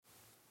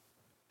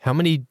How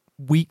many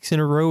weeks in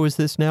a row is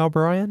this now,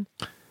 Brian?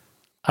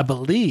 I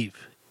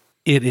believe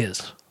it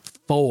is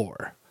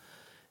 4,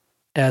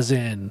 as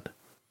in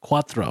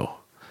cuatro,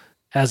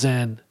 as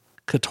in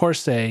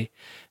catorce,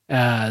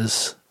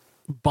 as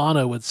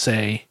Bono would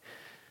say,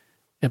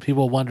 and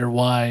people wonder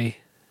why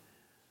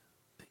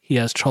he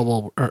has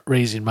trouble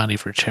raising money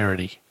for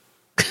charity.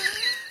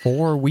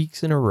 4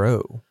 weeks in a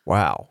row.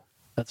 Wow.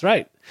 That's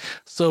right.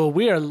 So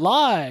we are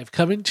live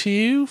coming to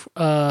you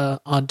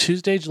on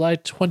Tuesday, July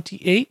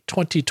 28,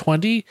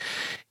 2020,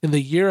 in the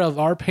year of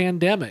our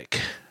pandemic.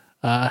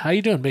 How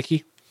you doing,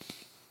 Mickey?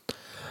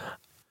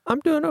 I'm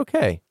doing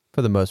okay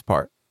for the most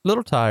part. A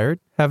little tired,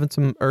 having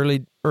some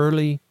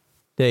early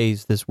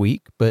days this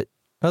week, but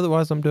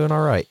otherwise I'm doing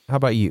all right. How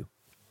about you?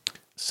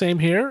 Same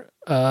here.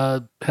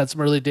 Had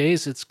some early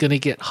days. It's going to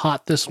get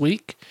hot this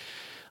week.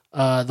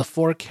 The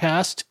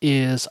forecast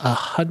is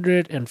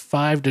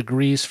 105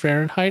 degrees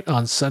Fahrenheit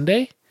on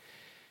Sunday,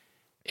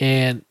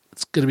 and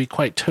it's going to be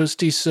quite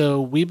toasty. So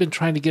we've been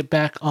trying to get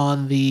back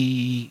on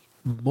the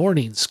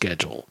morning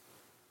schedule.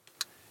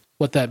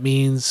 What that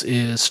means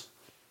is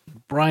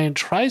Brian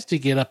tries to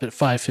get up at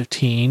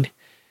 5:15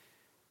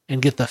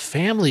 and get the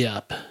family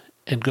up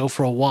and go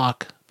for a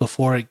walk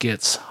before it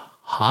gets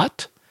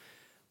hot,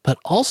 but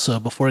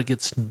also before it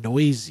gets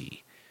noisy.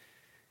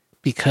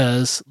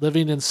 Because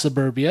living in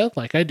suburbia,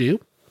 like I do,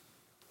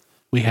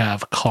 we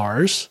have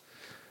cars,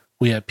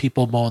 we have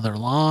people mowing their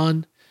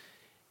lawn,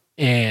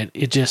 and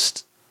it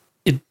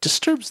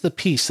disturbs the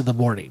peace in the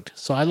morning.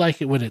 So I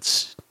like it when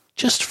it's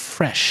just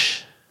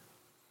fresh.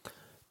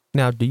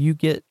 Now, do you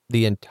get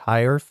the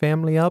entire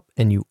family up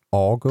and you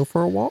all go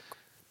for a walk?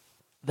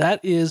 That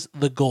is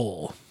the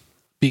goal,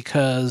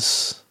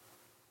 because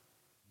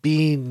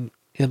being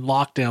in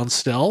lockdown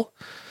still,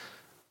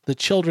 the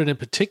children in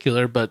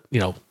particular, but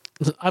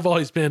I've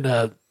always been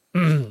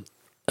an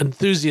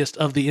enthusiast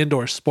of the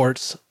indoor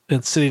sports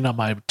and sitting on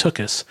my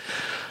tuchus,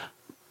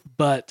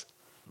 but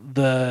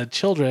the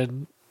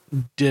children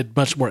did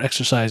much more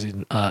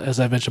exercising.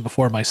 As I mentioned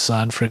before, my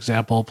son, for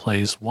example,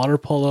 plays water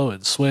polo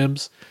and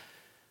swims.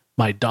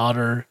 My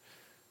daughter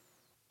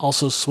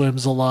also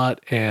swims a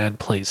lot and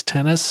plays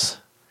tennis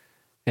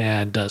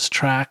and does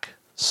track.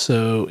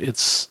 So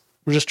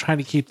we're just trying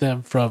to keep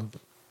them from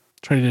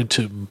turning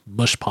into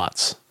mush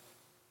pots.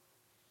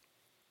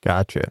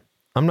 Gotcha.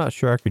 I'm not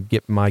sure I could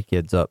get my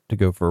kids up to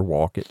go for a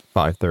walk at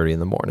 5:30 in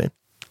the morning.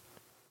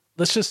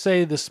 Let's just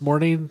say this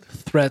morning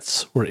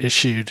threats were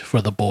issued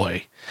for the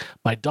boy.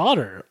 My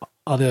daughter,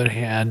 on the other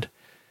hand,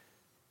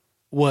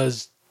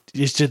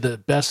 just did the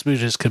best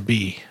mood as could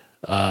be.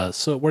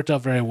 So it worked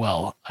out very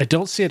well. I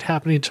don't see it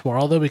happening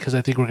tomorrow, though, because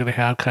I think we're going to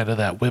have kind of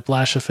that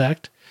whiplash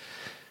effect.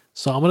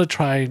 So I'm going to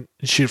try and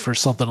shoot for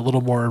something a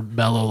little more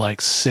mellow,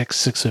 like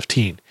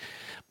 6:15.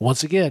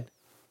 Once again,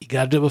 you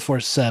got to do it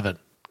before 7,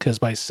 because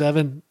by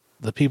 7,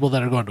 the people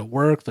that are going to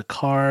work, the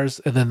cars,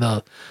 and then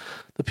the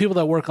people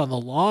that work on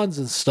the lawns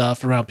and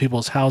stuff around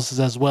people's houses,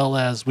 as well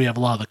as we have a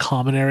lot of the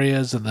common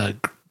areas and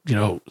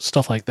the,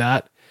 stuff like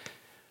that,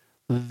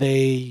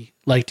 they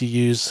like to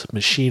use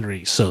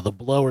machinery. So the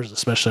blowers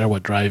especially are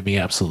what drive me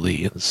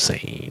absolutely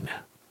insane.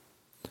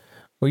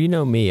 Well, you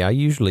know me, I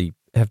usually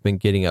have been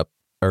getting up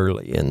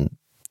early, and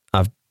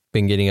I've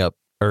been getting up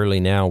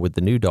early now with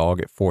the new dog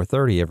at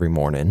 4:30 every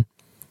morning.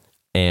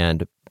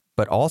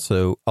 But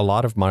also a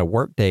lot of my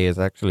work day has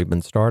actually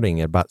been starting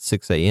at about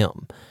 6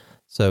 a.m.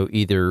 So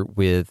either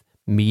with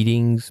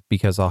meetings,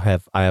 because I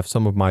have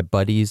some of my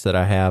buddies that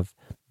I have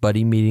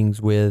buddy meetings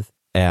with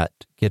at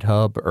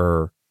GitHub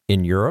or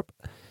in Europe.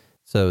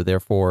 So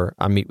therefore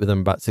I meet with them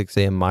about 6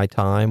 a.m. my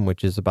time,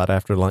 which is about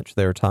after lunch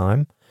their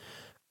time.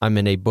 I'm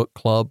in a book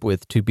club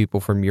with 2 people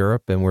from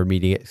Europe, and we're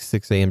meeting at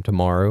 6 a.m.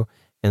 tomorrow.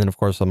 And then of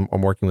course I'm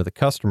working with a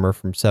customer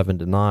from 7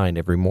 to 9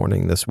 every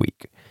morning this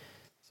week.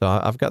 So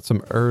I've got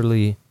some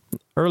early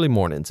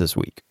mornings this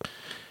week.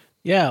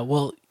 Yeah,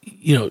 well,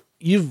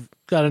 you've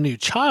got a new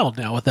child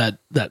now with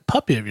that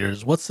puppy of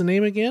yours. What's the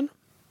name again?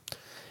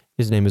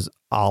 His name is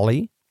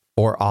Ollie,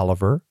 or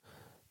Oliver,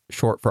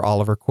 short for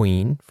Oliver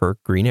Queen for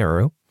Green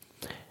Arrow.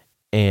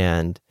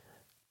 And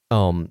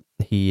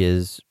he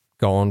is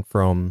gone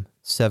from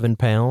 7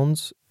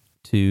 pounds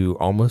to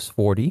almost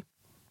 40.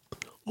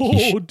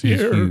 Oh, dear.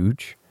 He's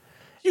huge.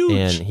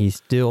 And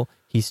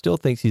he still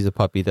thinks he's a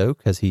puppy, though,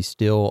 because he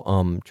still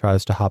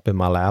tries to hop in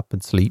my lap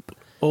and sleep.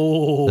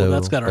 Oh, so,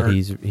 that's gotta hurt.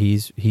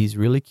 He's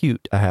really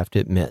cute, I have to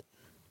admit.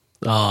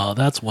 Oh,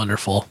 that's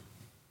wonderful.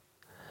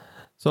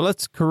 So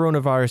let's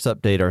coronavirus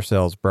update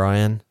ourselves,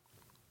 Brian.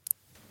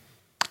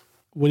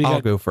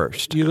 I'll go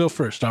first. You go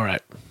first. All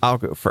right. I'll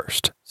go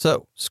first.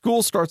 So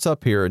school starts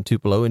up here in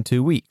Tupelo in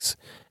 2 weeks.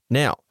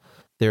 Now,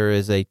 there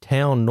is a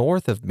town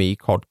north of me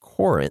called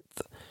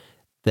Corinth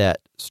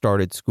that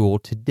started school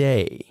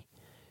today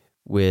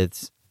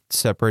with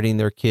separating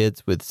their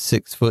kids with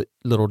 6-foot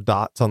little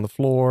dots on the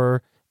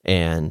floor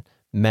and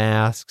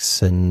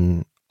masks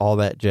and all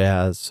that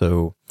jazz.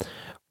 So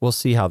we'll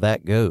see how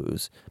that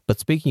goes. But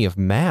speaking of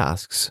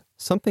masks,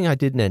 something I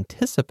didn't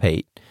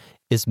anticipate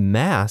is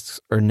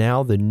masks are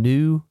now the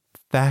new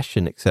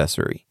fashion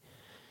accessory.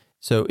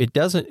 So it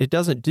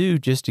doesn't do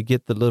just to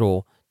get the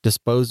little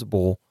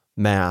disposable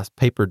mask,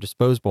 paper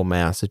disposable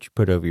mask that you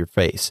put over your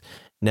face.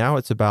 Now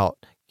it's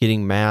about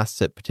getting masks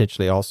that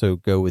potentially also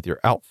go with your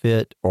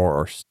outfit or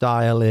are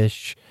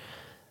stylish.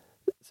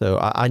 So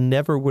I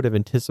never would have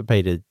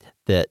anticipated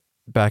that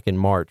back in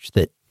March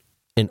that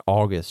in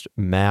August,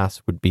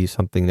 masks would be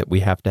something that we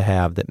have to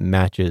have that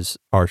matches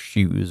our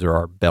shoes or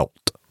our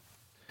belt.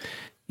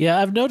 Yeah,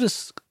 I've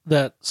noticed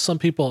that some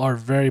people are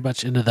very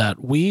much into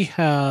that. We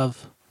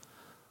have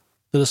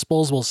the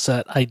disposable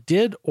set. I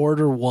did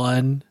order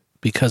one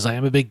because I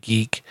am a big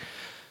geek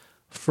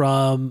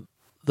from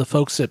the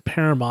folks at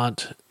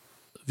Paramount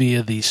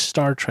via the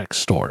Star Trek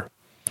store.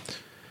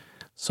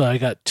 So I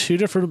got 2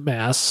 different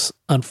masks.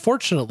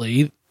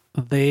 Unfortunately,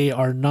 they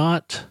are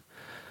not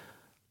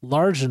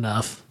large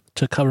enough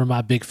to cover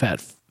my big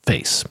fat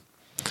face,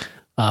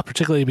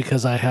 particularly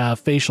because I have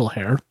facial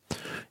hair.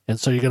 And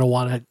so you're going to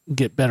want to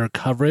get better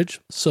coverage.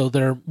 So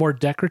they're more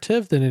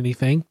decorative than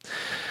anything.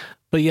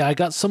 But yeah, I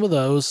got some of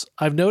those.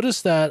 I've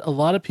noticed that a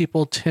lot of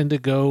people tend to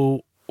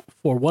go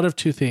for one of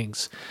 2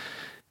 things.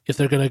 If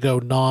they're going to go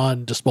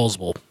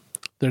non-disposable,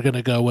 they're going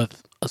to go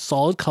with a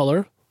solid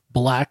color,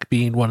 black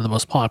being one of the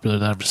most popular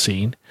that I've ever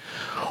seen.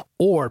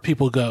 Or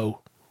people go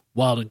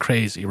wild and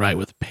crazy, right,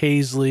 with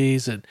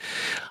paisleys. And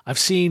I've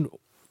seen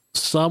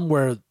some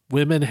where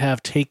women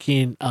have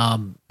taken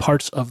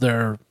parts of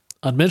their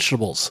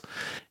unmentionables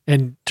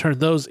and turned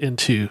those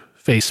into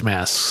face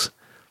masks.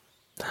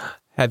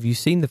 Have you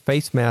seen the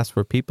face mask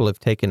where people have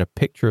taken a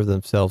picture of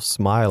themselves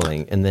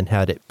smiling and then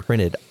had it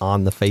printed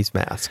on the face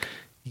mask?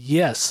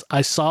 Yes,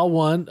 I saw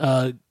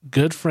one.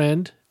 Good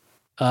friend,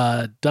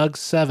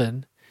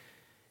 Doug7,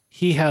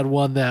 he had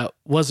one that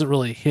wasn't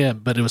really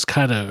him, but it was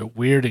kind of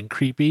weird and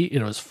creepy.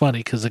 It was funny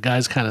because the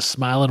guy's kind of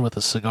smiling with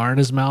a cigar in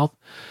his mouth.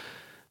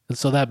 And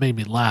so that made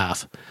me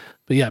laugh.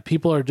 But yeah,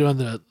 people are doing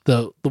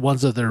the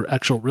ones of their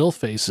actual real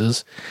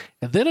faces.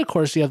 And then, of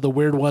course, you have the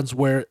weird ones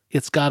where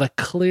it's got a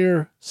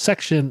clear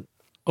section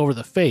over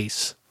the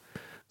face.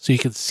 So you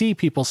can see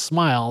people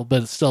smile,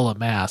 but it's still a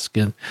mask.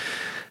 And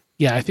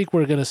yeah, I think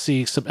we're going to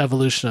see some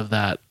evolution of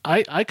that.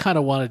 I kind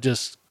of want to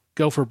just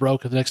go for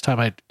broke the next time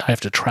I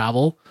have to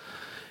travel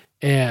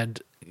and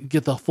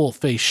get the full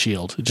face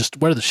shield. Just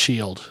wear the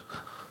shield.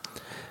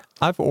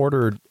 I've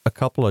ordered a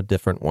couple of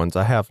different ones.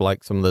 I have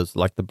like some of those,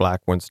 like the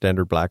black ones,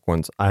 standard black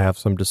ones. I have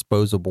some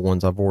disposable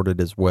ones I've ordered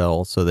as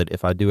well, so that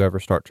if I do ever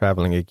start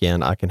traveling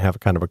again, I can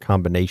have kind of a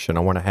combination. I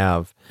want to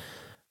have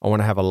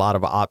a lot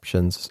of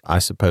options, I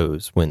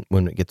suppose, when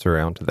it gets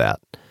around to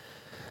that.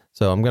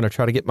 So I'm going to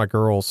try to get my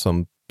girls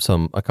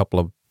a couple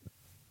of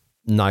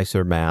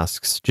nicer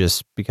masks,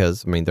 just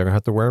because, I mean, they're going to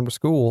have to wear them to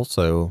school.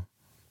 So,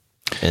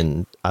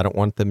 and I don't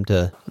want them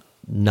to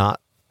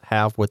not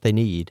have what they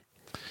need.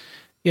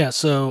 Yeah,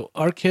 so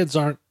our kids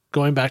aren't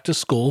going back to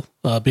school.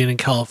 Being in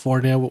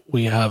California,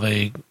 we have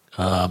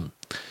at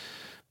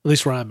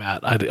least where I'm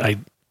at, I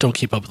don't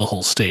keep up with the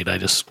whole state. I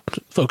just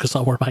focus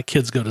on where my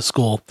kids go to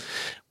school.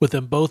 With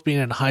them both being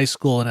in high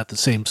school and at the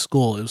same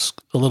school, it was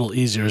a little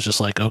easier. It's just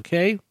like,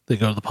 okay, they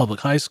go to the public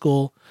high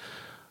school.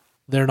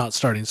 They're not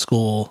starting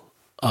school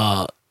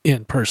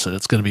in person.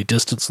 It's going to be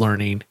distance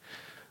learning.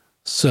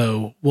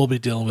 So we'll be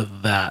dealing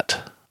with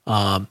that.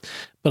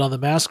 But on the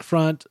mask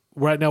front,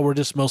 right now we're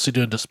just mostly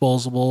doing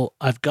disposable.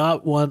 I've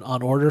got one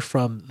on order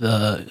from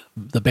the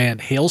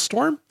band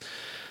Hailstorm,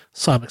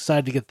 so I'm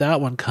excited to get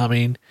that one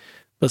coming.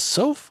 But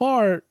so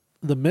far,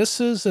 the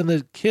missus and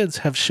the kids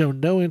have shown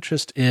no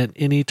interest in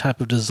any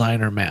type of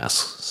designer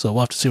masks, so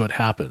we'll have to see what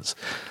happens.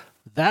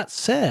 That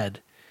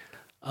said,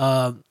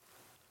 I've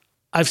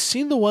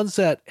seen the ones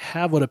that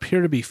have what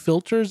appear to be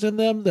filters in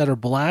them that are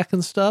black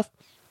and stuff.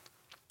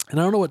 And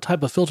I don't know what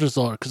type of filters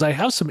they are, because I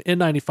have some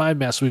N95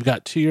 masks we've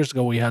got 2 years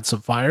ago. We had some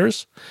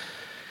fires.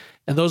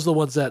 And those are the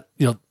ones that,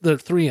 they're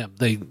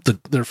 3M.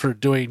 They're for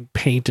doing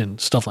paint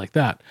and stuff like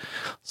that.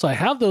 So I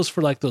have those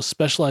for like those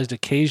specialized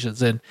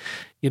occasions. And,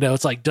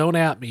 it's like, don't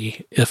at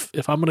me. If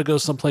I'm going to go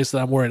someplace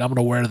that I'm worried, I'm going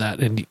to wear that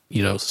and,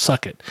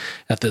 suck it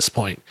at this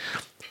point.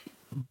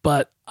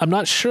 But I'm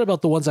not sure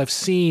about the ones I've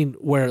seen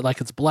where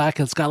like it's black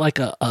and it's got like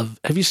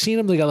have you seen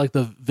them? They got like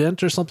the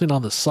vent or something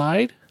on the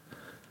side.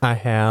 I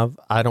have.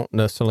 I don't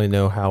necessarily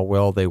know how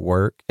well they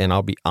work, and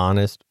I'll be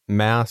honest,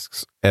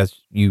 masks,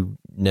 as you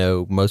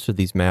know, most of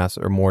these masks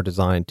are more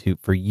designed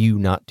for you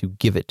not to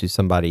give it to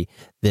somebody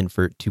than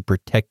to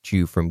protect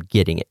you from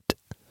getting it.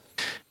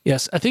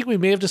 Yes, I think we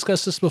may have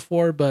discussed this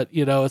before, but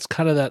it's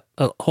kind of that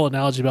whole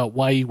analogy about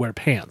why you wear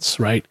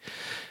pants, right?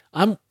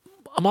 I'm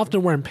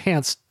often wearing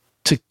pants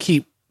to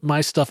keep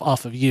my stuff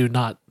off of you,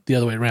 not the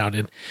other way around,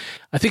 and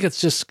I think it's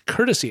just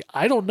courtesy.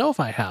 I don't know if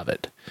I have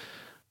it,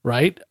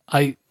 right?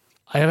 I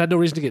have had no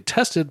reason to get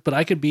tested, but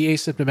I could be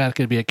asymptomatic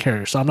and be a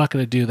carrier, so I'm not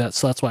going to do that.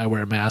 So that's why I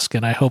wear a mask,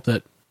 and I hope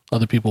that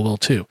other people will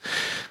too.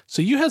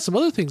 So you had some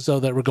other things, though,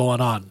 that were going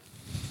on.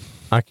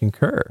 I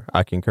concur.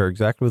 I concur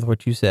exactly with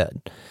what you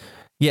said.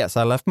 Yes,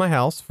 I left my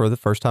house for the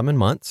first time in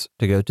months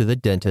to go to the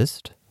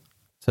dentist.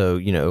 So,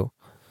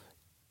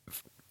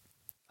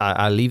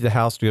 I leave the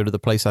house to go to the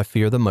place I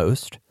fear the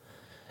most.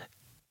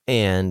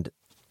 And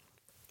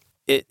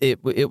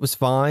it was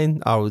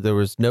fine. There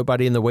was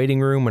nobody in the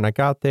waiting room when I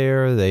got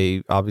there.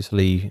 They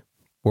obviously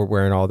were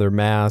wearing all their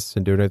masks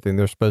and doing everything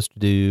they're supposed to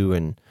do,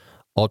 and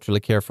ultra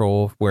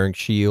careful, wearing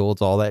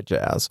shields, all that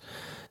jazz.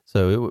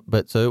 So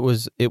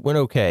it went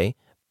okay,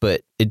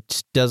 but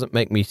it doesn't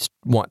make me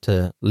want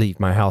to leave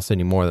my house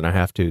any more than I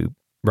have to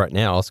right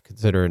now,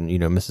 considering,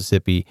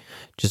 Mississippi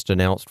just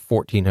announced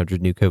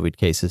 1,400 new COVID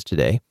cases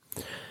today.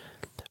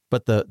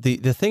 But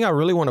the thing I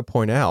really want to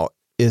point out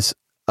is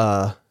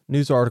a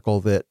news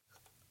article that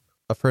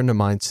a friend of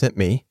mine sent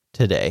me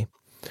today,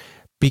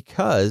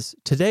 because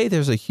today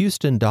there's a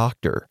Houston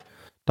doctor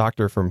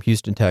from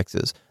Houston,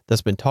 Texas,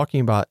 that's been talking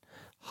about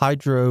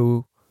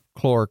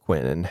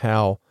hydrochloroquine and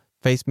how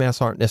face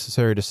masks aren't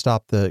necessary to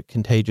stop the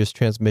contagious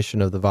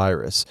transmission of the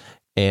virus.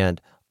 And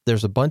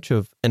there's a bunch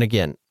of, and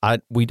again,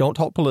 we don't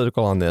talk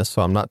political on this,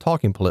 so I'm not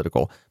talking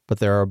political, but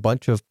there are a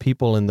bunch of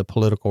people in the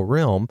political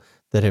realm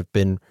that have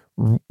been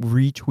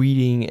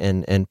retweeting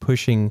and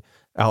pushing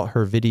out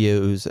her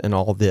videos and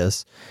all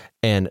this.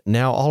 And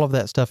now all of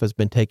that stuff has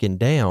been taken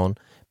down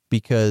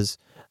because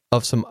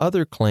of some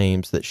other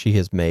claims that she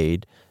has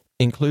made,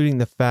 including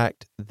the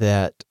fact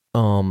that,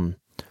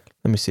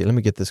 let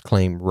me get this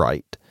claim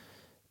right,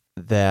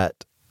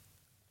 that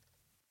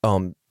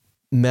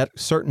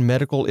certain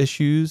medical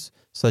issues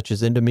such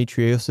as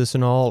endometriosis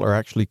and all are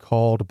actually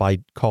caused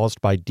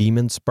by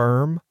demon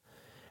sperm,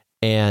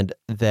 and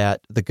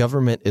that the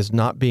government is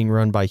not being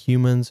run by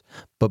humans,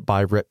 but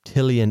by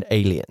reptilian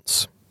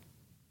aliens.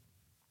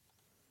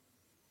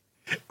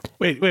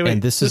 Wait.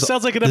 And this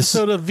sounds like an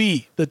episode of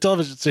V, the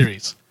television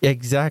series.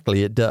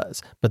 Exactly, it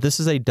does. But this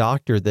is a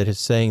doctor that is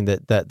saying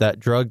that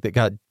drug that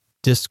got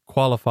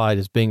disqualified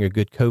as being a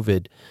good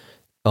COVID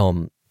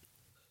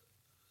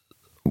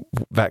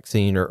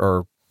vaccine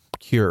or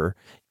cure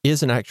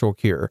is an actual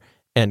cure,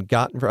 and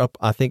got up,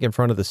 I think, in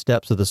front of the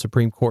steps of the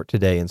Supreme Court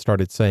today and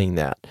started saying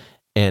that.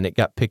 And it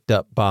got picked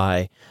up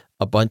by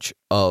a bunch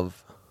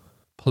of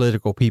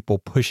political people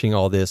pushing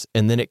all this.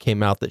 And then it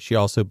came out that she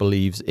also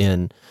believes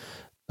in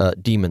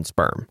demon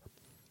sperm.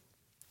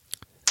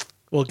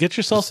 Well, get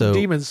yourself some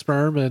demon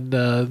sperm,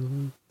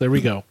 and there we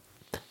go.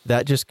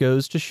 That just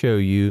goes to show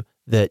you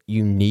that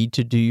you need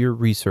to do your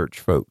research,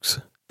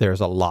 folks.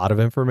 There's a lot of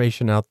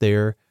information out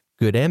there,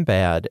 good and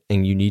bad,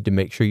 and you need to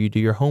make sure you do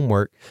your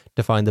homework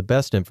to find the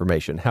best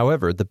information.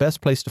 However, the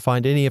best place to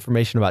find any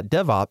information about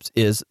DevOps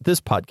is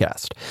this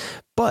podcast.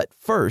 But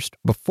first,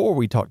 before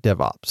we talk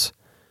DevOps,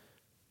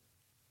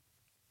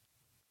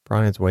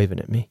 Brian's waving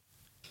at me.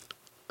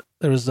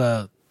 There was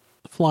a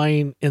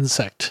flying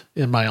insect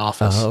in my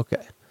office. Oh,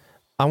 okay.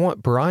 I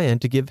want Brian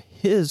to give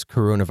his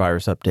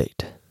coronavirus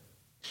update.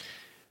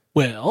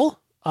 Well,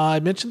 I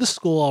mentioned the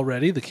school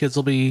already. The kids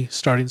will be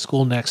starting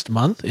school next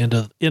month, end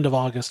of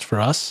August for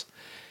us.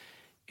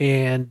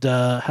 And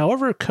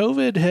however,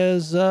 COVID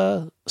has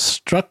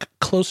struck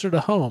closer to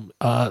home.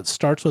 It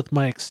starts with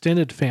my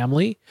extended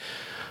family.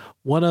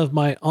 One of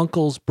my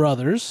uncle's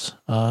brothers,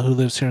 who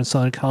lives here in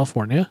Southern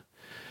California,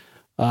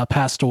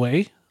 passed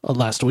away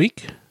last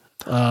week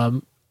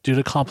due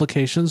to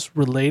complications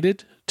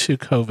related to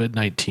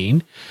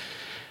COVID-19.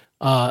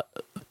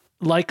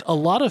 Like a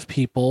lot of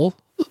people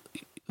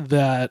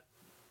that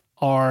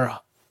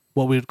are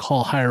what we would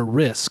call higher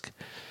risk,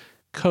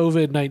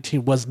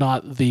 COVID-19 was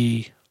not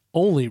the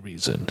only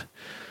reason.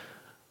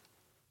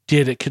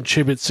 Did it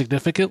contribute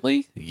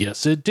significantly?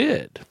 Yes, it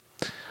did.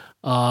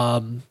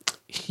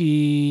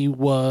 He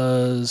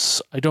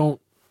was, I don't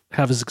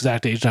have his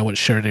exact age, and I wouldn't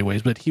share it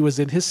anyways, but he was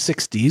in his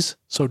 60s,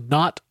 so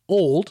not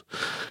old,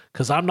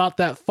 because I'm not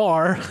that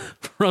far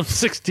from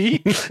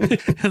 60.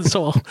 And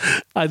so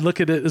I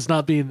look at it as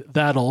not being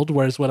that old,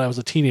 whereas when I was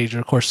a teenager,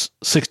 of course,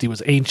 60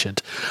 was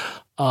ancient.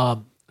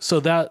 So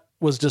that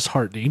was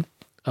disheartening.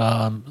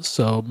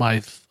 So my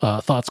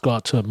thoughts go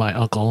out to my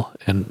uncle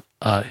and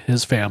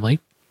his family.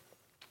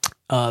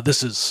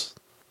 This is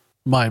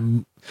my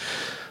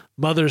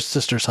mother's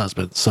sister's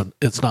husband, so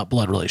it's not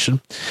blood relation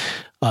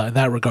in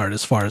that regard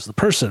as far as the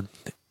person.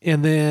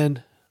 And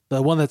then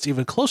the one that's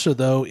even closer,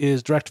 though,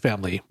 is direct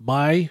family.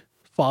 My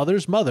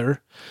father's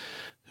mother,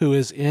 who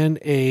is in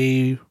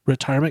a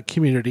retirement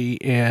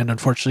community and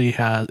unfortunately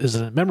is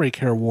in a memory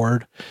care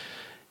ward,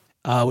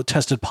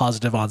 tested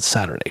positive on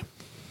Saturday.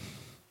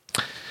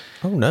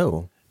 Oh,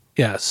 no.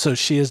 Yeah, so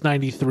she is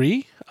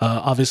 93,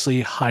 obviously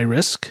high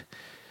risk.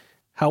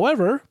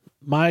 However,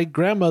 my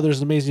grandmother's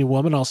an amazing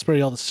woman. I'll spare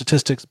you all the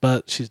statistics,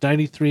 but she's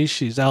 93.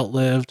 She's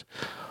outlived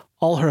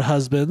all her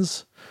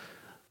husbands,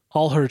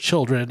 all her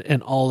children,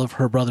 and all of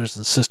her brothers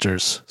and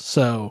sisters.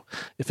 So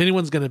if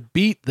anyone's going to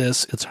beat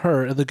this, it's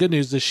her. And the good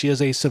news is she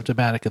is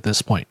asymptomatic at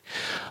this point.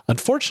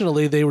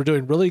 Unfortunately, they were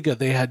doing really good.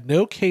 They had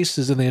no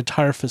cases in the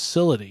entire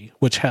facility,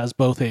 which has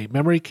both a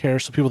memory care,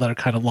 so people that are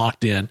kind of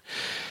locked in,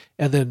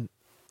 and then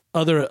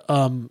other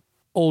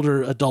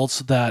older adults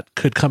that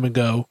could come and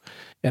go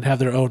and have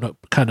their own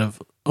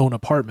own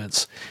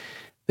apartments.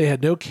 They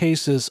had no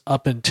cases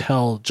up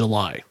until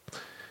July.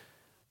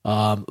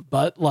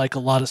 But like a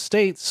lot of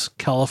states,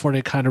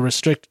 California kind of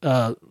loosened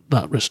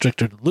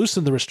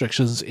the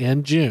restrictions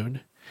in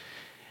June.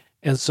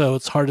 And so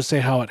it's hard to say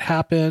how it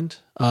happened.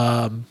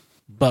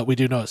 But we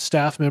do know a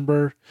staff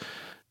member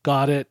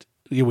got it.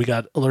 We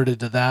got alerted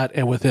to that.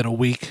 And within a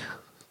week,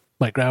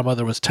 my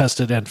grandmother was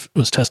tested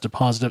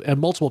positive, and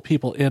multiple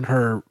people in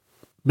her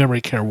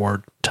memory care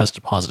ward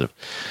tested positive.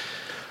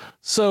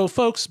 So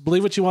folks,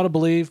 believe what you want to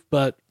believe,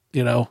 but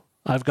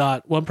I've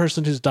got one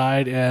person who's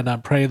died, and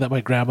I'm praying that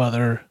my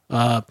grandmother,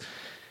 my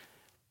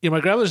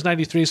grandmother's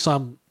 93, so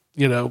I'm,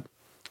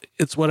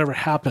 it's whatever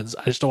happens.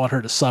 I just don't want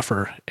her to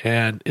suffer.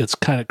 And it's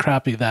kind of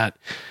crappy that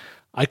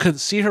I couldn't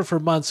see her for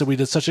months and we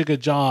did such a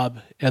good job.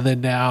 And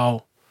then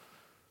now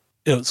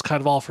it was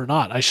kind of all for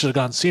naught. I should have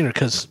gone and seen her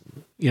because,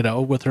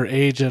 with her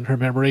age and her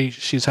memory,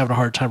 she's having a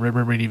hard time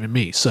remembering even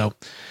me. So,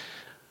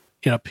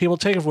 people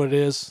take it for what it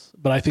is,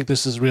 but I think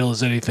this is real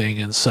as anything.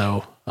 And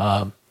so,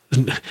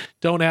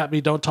 don't at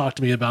me, don't talk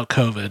to me about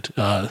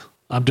COVID.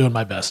 I'm doing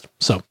my best.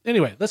 So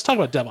anyway, let's talk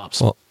about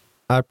DevOps. Well,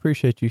 I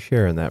appreciate you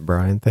sharing that,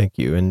 Brian. Thank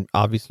you. And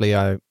obviously,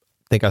 I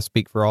think I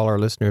speak for all our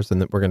listeners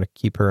and that we're going to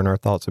keep her in our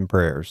thoughts and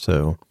prayers.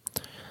 So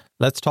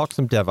let's talk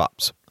some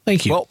DevOps.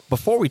 Thank you. Well,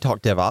 before we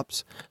talk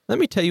DevOps, let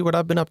me tell you what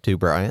I've been up to,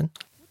 Brian.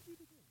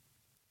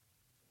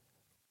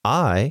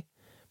 I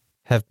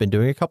have been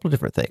doing a couple of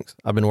different things.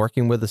 I've been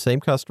working with the same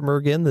customer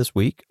again this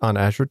week on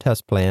Azure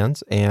test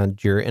plans and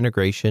Jira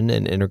integration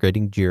and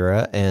integrating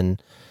Jira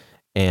and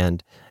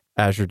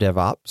Azure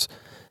DevOps.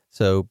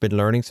 So been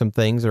learning some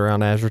things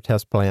around Azure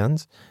test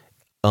plans.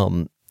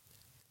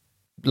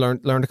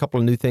 Learned a couple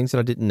of new things that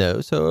I didn't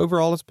know. So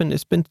overall, it's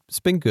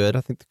been good.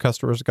 I think the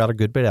customers got a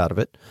good bit out of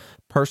it.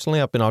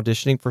 Personally, I've been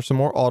auditioning for some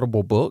more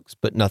Audible books,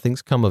 but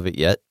nothing's come of it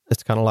yet.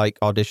 It's kind of like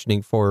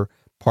auditioning for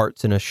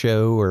parts in a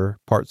show or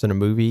parts in a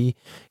movie.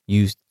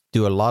 You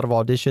do a lot of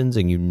auditions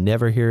and you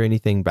never hear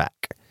anything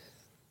back.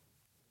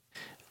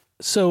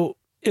 So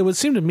it would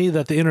seem to me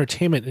that the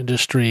entertainment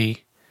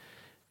industry,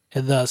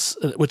 and thus,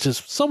 which is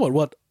somewhat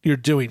what you're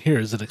doing here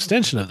is an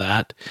extension of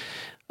that,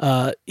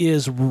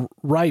 is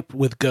ripe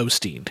with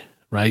ghosting,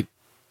 right?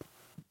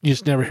 You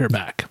just never hear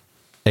back.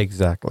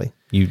 Exactly.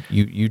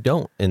 You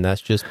don't, and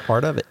that's just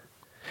part of it.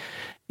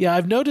 Yeah,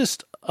 I've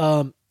noticed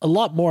a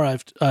lot more.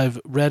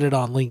 I've read it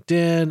on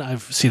LinkedIn,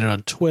 I've seen it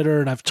on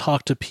Twitter, and I've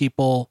talked to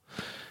people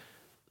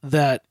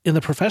that in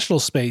the professional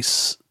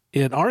space,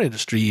 in our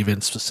industry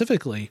even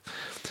specifically,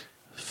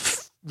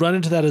 run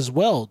into that as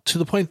well, to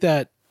the point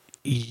that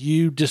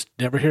you just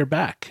never hear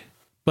back.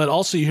 But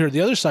also you hear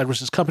the other side,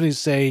 which is companies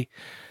say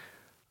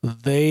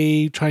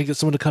they try and get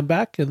someone to come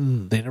back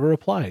and they never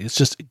reply. It's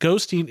just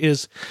ghosting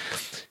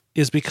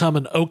is become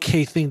an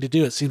okay thing to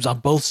do. It seems on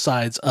both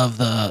sides of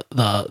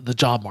the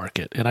job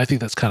market. And I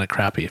think that's kind of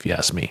crappy if you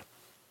ask me.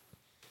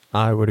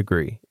 I would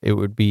agree. It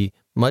would be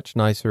much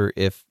nicer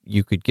if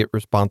you could get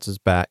responses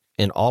back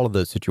in all of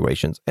those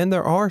situations. And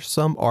there are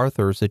some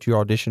authors that you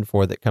audition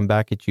for that come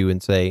back at you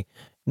and say,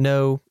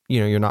 no,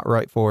 you're not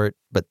right for it,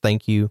 but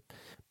thank you.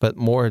 But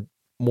more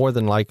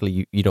than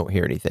likely, you don't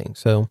hear anything.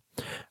 So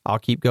I'll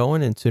keep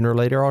going, and sooner or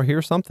later, I'll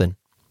hear something.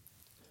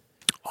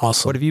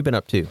 Awesome. What have you been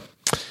up to?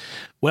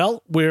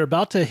 Well, we're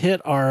about to hit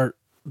our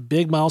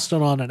big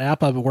milestone on an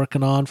app I've been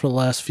working on for the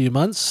last few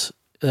months.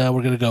 We're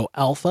going to go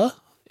alpha,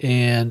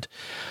 and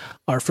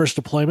our first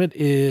deployment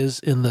is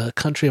in the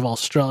country of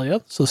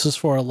Australia. So this is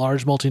for a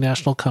large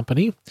multinational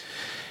company,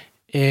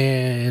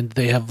 and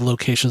they have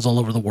locations all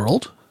over the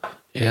world.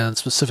 And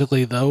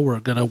specifically, though, we're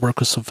going to work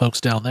with some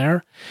folks down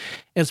there.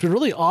 And it's been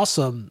really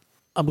awesome.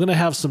 I'm going to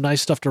have some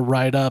nice stuff to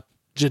write up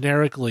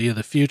generically in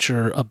the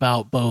future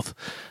about both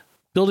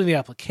building the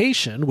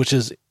application, which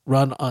is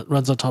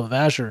runs on top of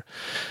Azure,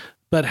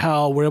 but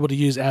how we're able to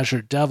use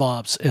Azure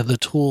DevOps and the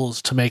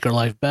tools to make our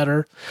life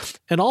better.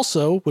 And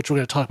also, which we're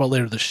going to talk about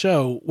later in the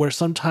show, where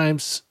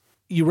sometimes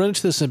you run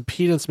into this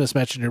impedance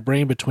mismatch in your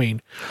brain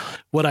between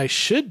what I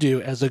should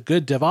do as a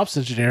good DevOps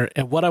engineer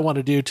and what I want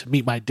to do to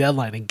meet my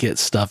deadline and get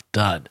stuff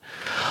done.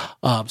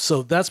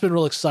 So that's been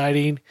real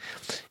exciting.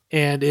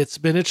 And it's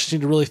been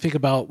interesting to really think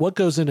about what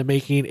goes into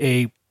making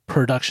a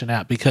production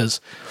app,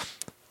 because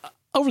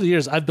over the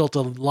years, I've built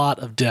a lot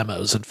of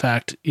demos. In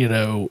fact,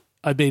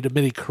 I made a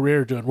mini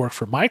career doing work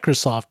for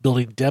Microsoft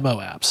building demo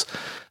apps.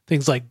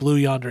 Things like Blue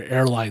Yonder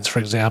Airlines, for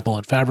example,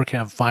 and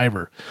Fabricam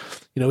Fiber.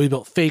 We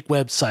built fake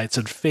websites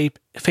and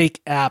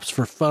fake apps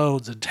for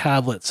phones and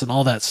tablets and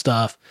all that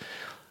stuff.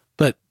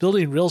 But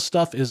building real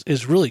stuff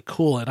is really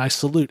cool, and I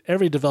salute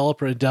every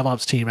developer and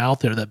DevOps team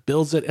out there that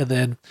builds it. And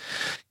then,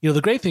 the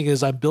great thing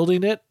is I'm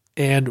building it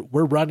and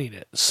we're running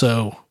it,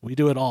 so we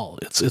do it all.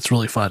 It's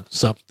really fun.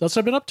 So that's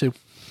what I've been up to.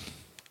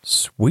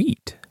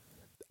 Sweet.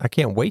 I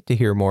can't wait to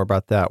hear more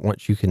about that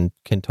once you can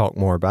talk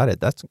more about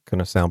it. That's going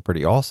to sound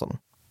pretty awesome.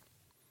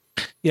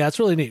 Yeah, it's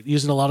really neat.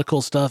 Using a lot of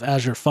cool stuff,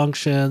 Azure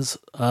Functions,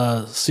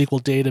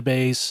 SQL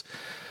database,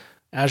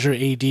 Azure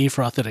AD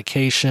for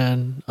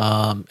authentication,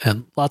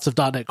 and lots of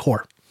 .NET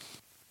Core.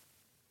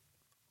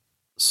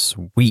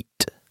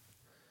 Sweet.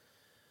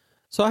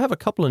 So I have a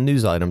couple of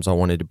news items I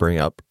wanted to bring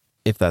up,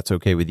 if that's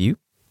okay with you.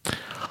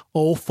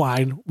 Oh,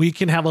 fine. We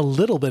can have a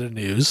little bit of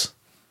news.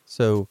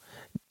 So,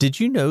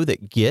 did you know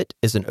that Git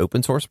is an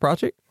open source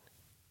project?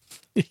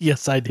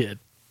 Yes, I did.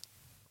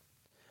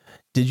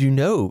 did you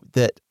know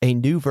that a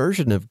new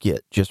version of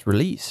Git just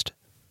released?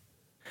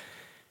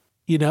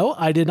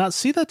 I did not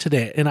see that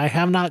today, and I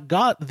have not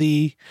got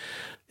the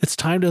 "it's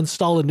time to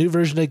install a new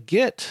version of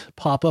Git"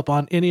 pop up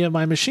on any of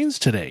my machines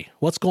today.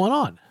 What's going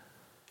on?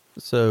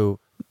 So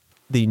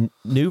the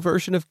new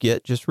version of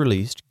Git just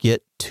released,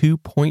 Git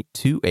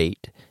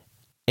 2.28.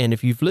 And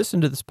if you've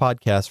listened to this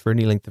podcast for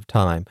any length of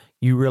time,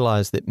 you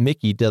realize that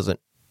Mickey doesn't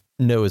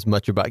know as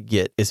much about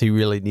Git as he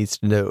really needs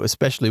to know,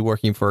 especially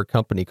working for a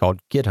company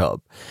called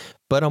GitHub.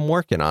 But I'm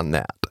working on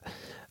that.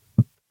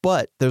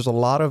 But there's a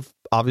lot of,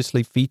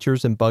 obviously,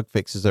 features and bug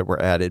fixes that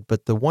were added.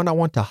 But the one I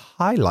want to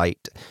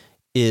highlight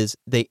is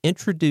they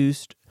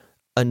introduced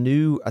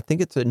I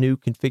think it's a new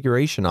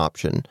configuration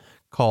option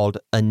called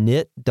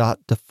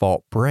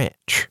init.default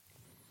branch.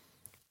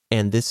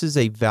 And this is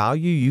a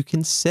value you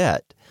can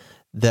set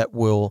that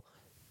will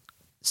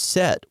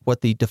set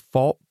what the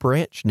default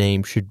branch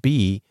name should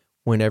be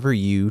whenever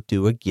you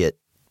do a git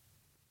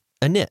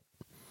init.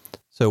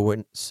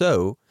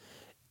 So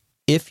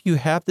if you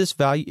have this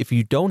value, if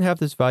you don't have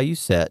this value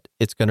set,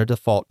 it's going to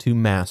default to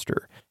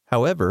master.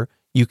 However,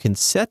 you can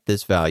set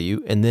this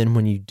value, and then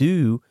when you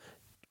do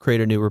create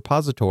a new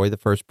repository, the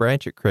first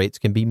branch it creates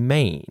can be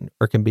main,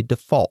 or can be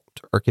default,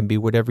 or can be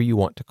whatever you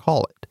want to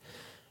call it.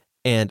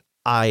 And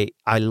I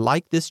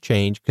like this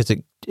change because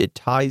it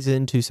ties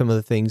into some of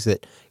the things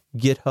that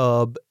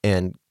GitHub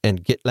and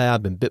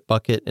GitLab and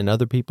Bitbucket and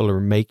other people are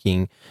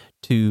making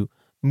to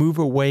move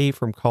away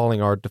from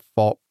calling our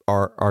default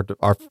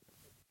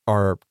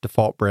our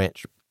default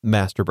branch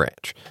master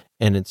branch,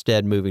 and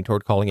instead moving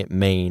toward calling it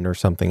main or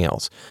something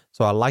else.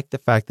 So I like the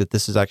fact that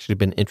this has actually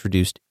been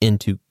introduced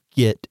into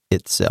Git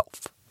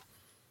itself.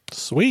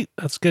 Sweet.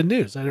 That's good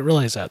news. I didn't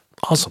realize that.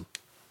 Awesome.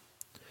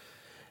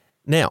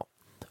 Now,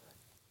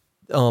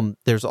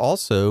 there's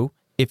also,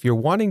 if you're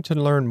wanting to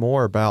learn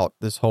more about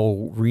this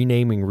whole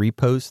renaming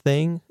repos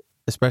thing,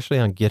 especially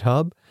on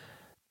GitHub,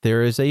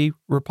 there is a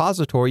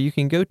repository you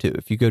can go to.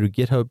 If you go to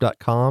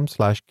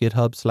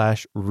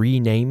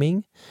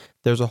github.com/github/renaming,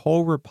 there's a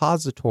whole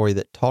repository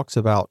that talks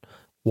about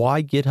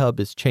why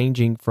GitHub is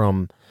changing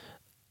from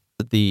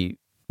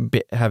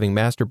having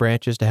master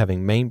branches to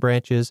having main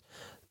branches,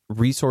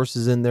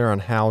 resources in there on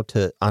how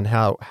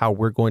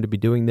we're going to be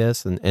doing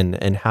this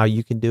and how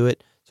you can do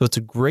it. So it's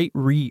a great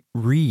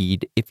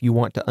read if you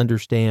want to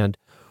understand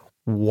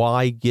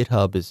why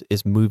GitHub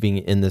is moving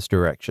in this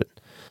direction.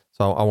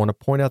 So I want to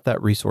point out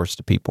that resource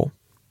to people.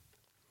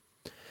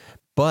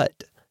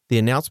 But the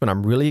announcement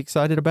I'm really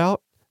excited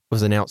about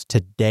was announced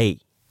today.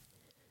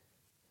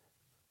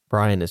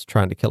 Brian is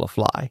trying to kill a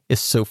fly.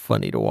 It's so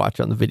funny to watch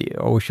on the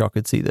video. I wish y'all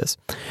could see this.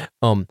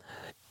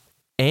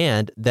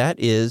 And that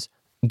is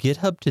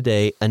GitHub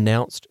today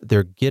announced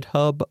their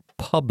GitHub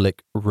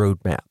public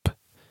roadmap.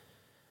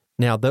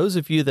 Now, those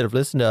of you that have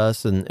listened to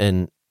us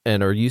and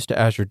are used to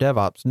Azure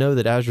DevOps know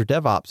that Azure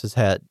DevOps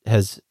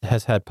has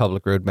had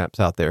public roadmaps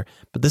out there.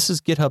 But this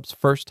is GitHub's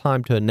first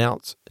time to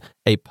announce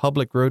a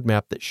public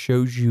roadmap that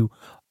shows you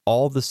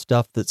all the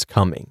stuff that's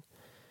coming.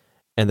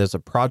 And there's a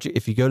project,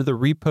 if you go to the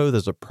repo,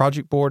 there's a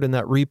project board in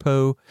that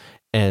repo.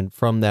 And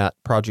from that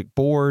project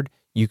board,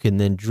 you can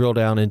then drill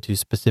down into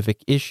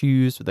specific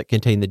issues that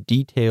contain the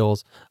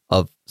details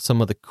of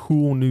some of the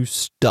cool new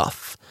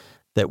stuff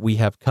that we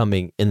have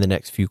coming in the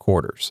next few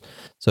quarters.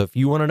 So if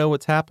you want to know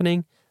what's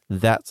happening,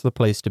 that's the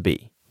place to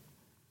be.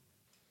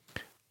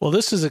 Well,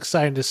 this is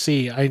exciting to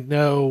see. I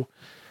know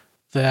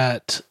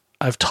that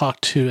I've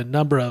talked to a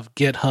number of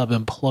GitHub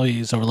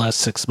employees over the last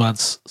 6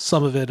 months,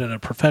 some of it in a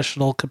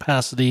professional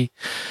capacity,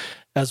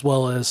 as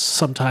well as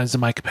sometimes in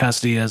my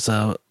capacity as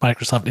a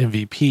Microsoft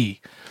MVP.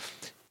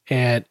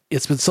 And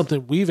it's been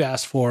something we've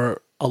asked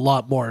for a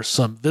lot more,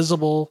 some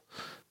visible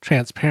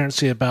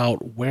transparency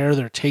about where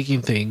they're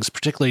taking things,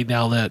 particularly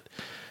now that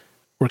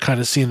we're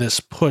kind of seeing this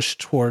push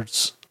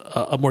towards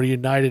a more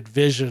united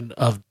vision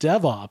of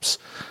DevOps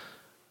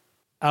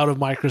out of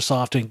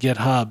Microsoft and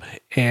GitHub.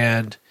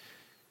 And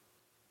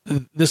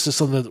this is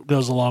something that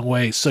goes a long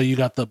way. So you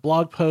got the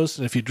blog post,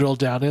 and if you drill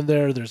down in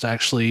there, there's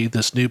actually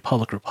this new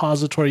public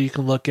repository you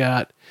can look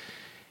at.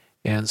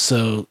 And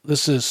so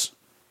this is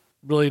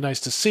really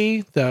nice to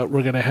see that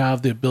we're going to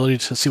have the ability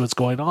to see what's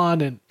going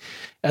on. And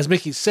as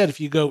Mickey said, if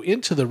you go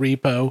into the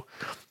repo,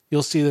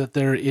 you'll see that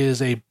there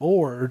is a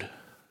board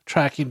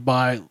tracking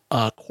by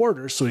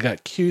quarters. So we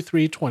got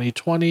Q3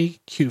 2020,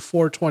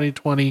 Q4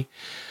 2020,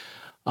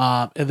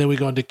 and then we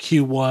go into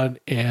Q1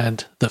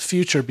 and the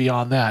future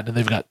beyond that. And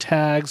they've got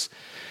tags,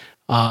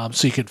 so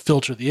you can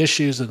filter the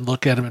issues and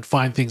look at them and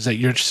find things that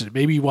you're interested in.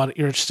 Maybe you're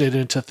interested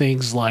into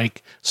things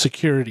like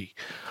security,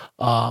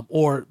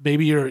 or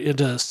maybe you're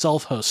into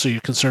self-host, so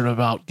you're concerned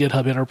about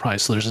GitHub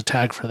Enterprise. So there's a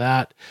tag for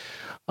that.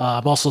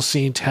 I'm also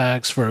seeing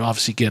tags for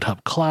obviously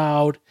GitHub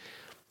Cloud.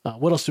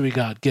 What else do we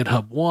got?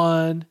 GitHub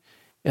One.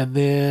 And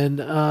then,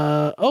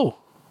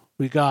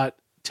 we got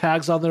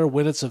tags on there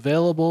when it's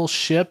available,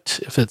 shipped,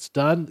 if it's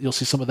done. You'll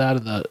see some of that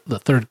in the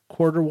third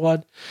quarter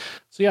one.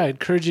 So yeah, I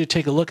encourage you to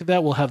take a look at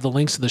that. We'll have the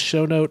links in the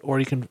show notes, or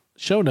if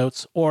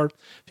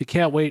you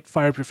can't wait,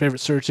 fire up your favorite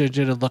search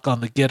engine and look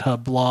on the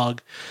GitHub blog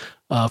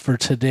for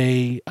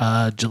today,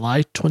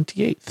 July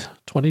 28th,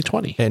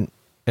 2020.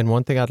 And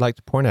one thing I'd like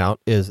to point out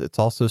is it's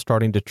also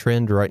starting to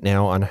trend right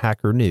now on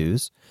Hacker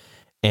News.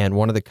 And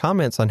one of the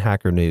comments on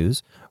Hacker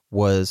News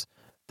was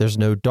there's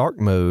no dark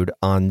mode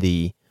on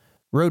the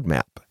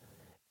roadmap.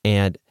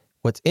 And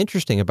what's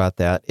interesting about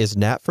that is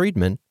Nat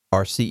Friedman,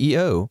 our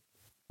CEO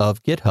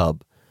of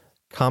GitHub,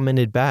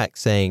 commented back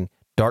saying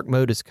dark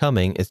mode is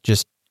coming. It's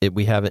just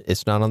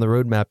it's not on the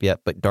roadmap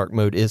yet, but dark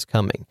mode is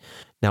coming.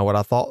 Now, what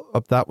I thought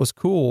of that was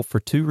cool for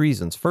two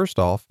reasons. First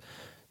off,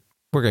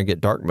 we're going to get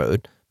dark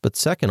mode. But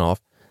second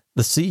off,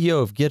 the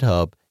CEO of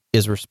GitHub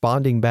is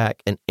responding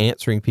back and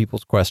answering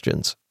people's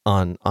questions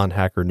on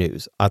Hacker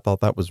News. I thought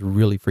that was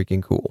really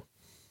freaking cool.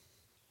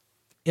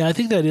 Yeah, I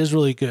think that is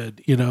really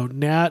good. You know,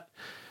 Nat,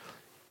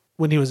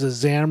 when he was at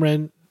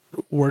Xamarin,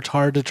 worked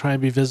hard to try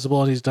and be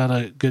visible, and he's done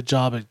a good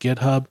job at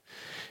GitHub.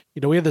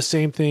 You know, we had the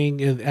same thing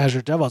in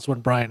Azure DevOps when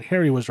Brian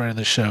Harry was running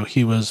the show.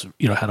 He was,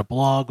 had a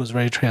blog, was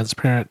very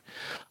transparent.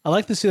 I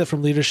like to see that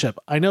from leadership.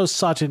 I know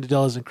Satya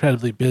Nadella is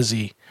incredibly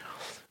busy,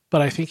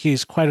 but I think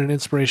he's quite an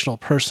inspirational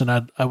person.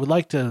 I would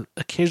like to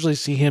occasionally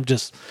see him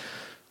just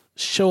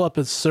show up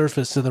and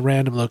surface in the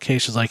random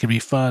locations. Like it'd be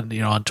fun,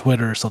 on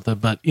Twitter or something.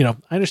 But, I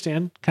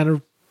understand kind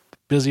of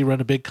busy, run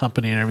a big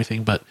company and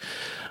everything, but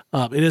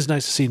it is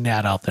nice to see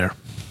Nat out there.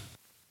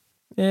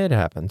 It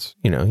happens.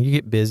 You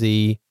get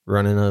busy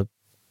running a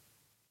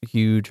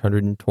huge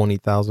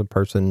 120,000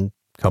 person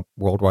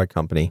worldwide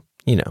company,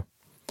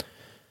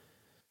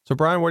 So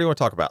Brian, what do you want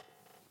to talk about?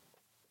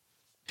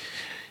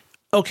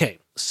 Okay.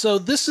 So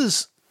this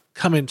is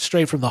coming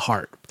straight from the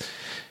heart.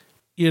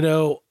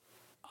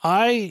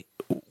 I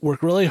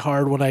work really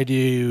hard when I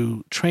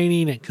do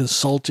training and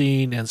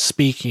consulting and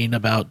speaking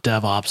about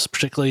DevOps,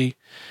 particularly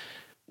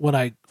when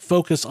I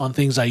focus on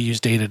things I use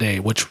day to day,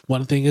 which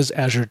one thing is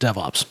Azure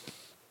DevOps.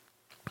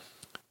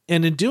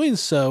 And in doing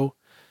so,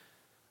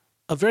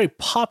 a very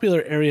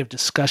popular area of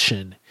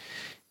discussion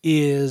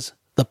is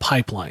the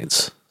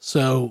pipelines.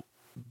 So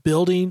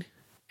building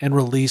and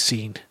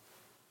releasing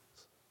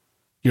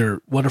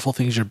your wonderful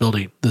things you're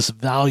building, this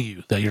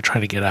value that you're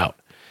trying to get out.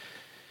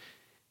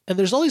 And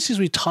there's all these things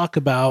we talk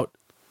about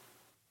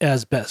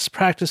as best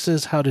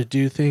practices, how to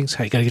do things,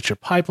 how you got to get your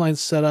pipeline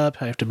set up,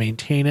 how you have to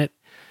maintain it.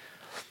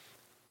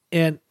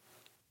 And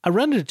I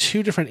run into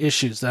two different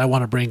issues that I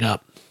want to bring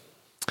up.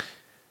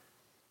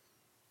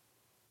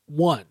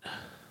 One,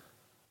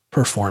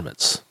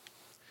 performance.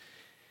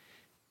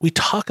 We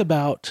talk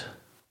about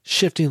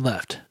shifting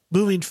left,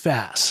 moving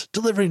fast,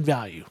 delivering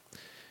value.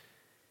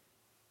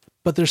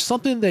 But there's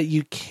something that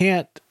you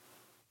can't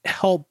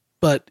help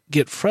but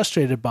get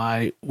frustrated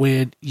by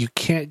when you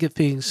can't get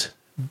things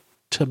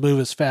to move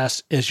as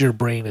fast as your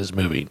brain is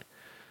moving.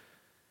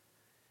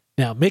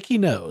 Now, Mickey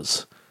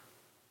knows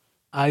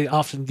I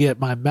often get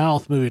my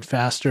mouth moving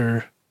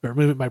faster, or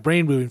my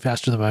brain moving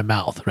faster than my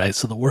mouth, right?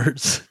 So the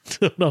words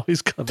don't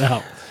always come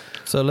out.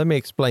 So let me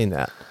explain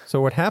that.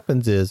 So what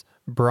happens is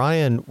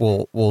Brian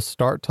will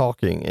start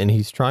talking, and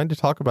he's trying to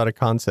talk about a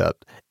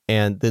concept,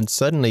 and then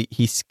suddenly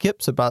he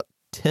skips about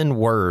 10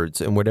 words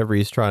in whatever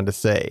he's trying to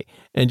say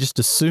and just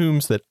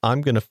assumes that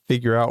I'm going to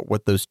figure out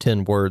what those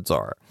 10 words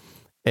are.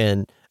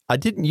 And I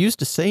didn't used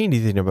to say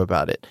anything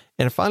about it.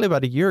 And finally,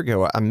 about a year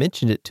ago, I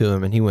mentioned it to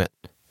him and he went,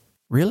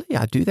 "Really?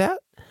 I do that?"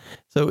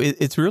 So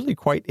it's really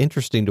quite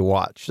interesting to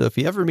watch. So if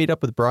you ever meet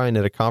up with Brian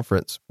at a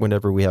conference,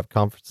 whenever we have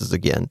conferences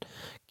again,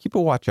 keep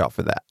a watch out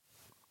for that.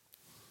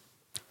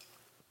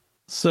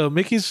 So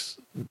Mickey's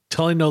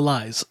telling no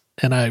lies,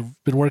 and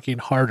I've been working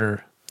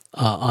harder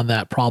on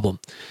that problem.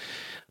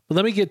 But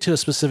let me get to a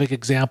specific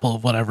example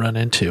of what I've run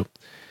into.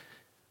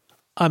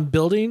 I'm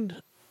building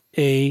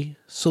a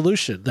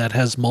solution that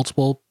has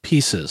multiple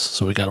pieces.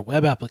 So we got a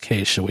web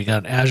application, we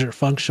got an Azure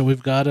function,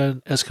 we've got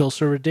an SQL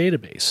Server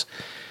database.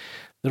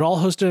 They're all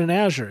hosted in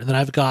Azure. And then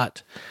I've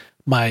got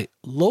my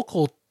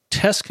local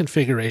test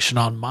configuration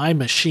on my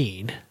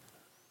machine.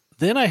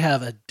 Then I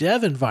have a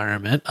dev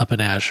environment up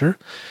in Azure.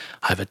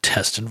 I have a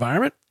test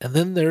environment, and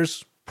then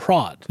there's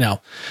prod.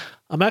 Now,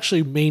 I'm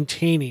actually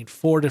maintaining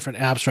 4 different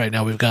apps right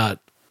now. We've got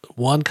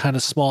one kind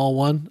of small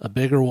one, a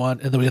bigger one,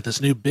 and then we got this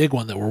new big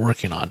one that we're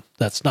working on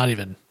that's not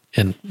even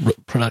in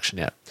production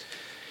yet.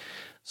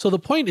 So the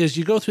point is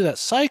you go through that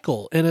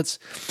cycle, and it's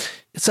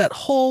that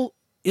whole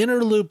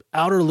inner loop,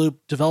 outer loop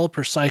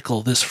developer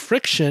cycle, this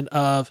friction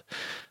of,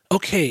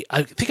 okay,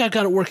 I think I've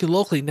got it working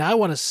locally. Now I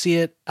want to see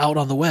it out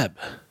on the web.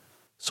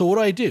 So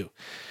what do?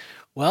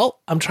 Well,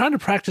 I'm trying to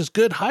practice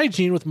good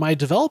hygiene with my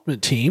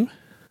development team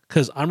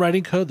because I'm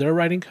writing code, they're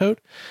writing code.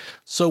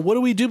 So what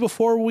do we do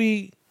before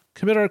we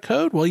commit our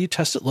code? Well, you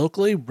test it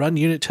locally, run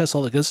unit tests,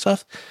 all the good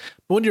stuff.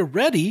 But when you're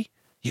ready,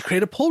 you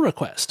create a pull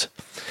request.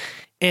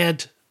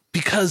 And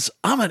because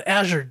I'm an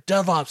Azure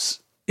DevOps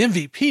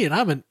MVP and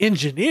I'm an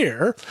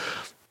engineer,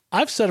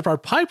 I've set up our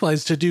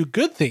pipelines to do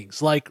good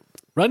things like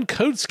run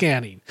code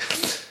scanning,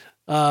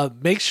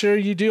 make sure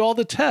you do all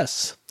the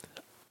tests.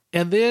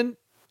 And then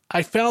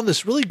I found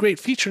this really great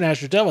feature in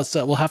Azure DevOps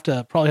that we'll have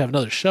to probably have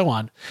another show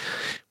on,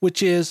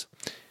 which is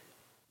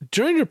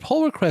during your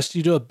pull request,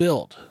 you do a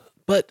build,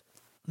 but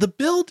the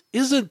build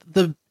isn't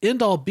the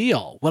end all be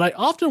all. What I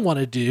often want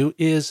to do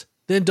is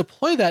then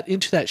deploy that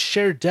into that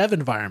shared dev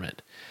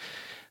environment.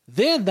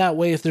 Then that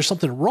way, if there's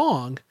something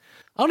wrong,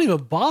 I don't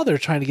even bother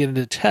trying to get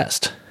into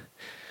test.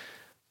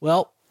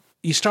 Well,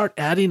 you start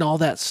adding all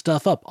that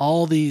stuff up,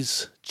 all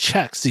these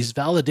checks, these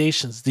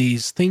validations,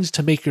 these things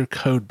to make your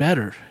code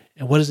better.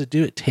 And what does it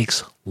do? It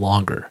takes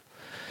longer.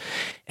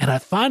 And I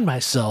find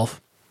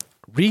myself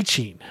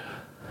reaching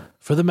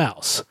for the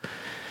mouse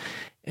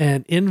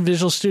and in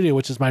Visual Studio,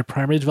 which is my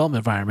primary development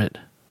environment,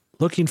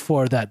 looking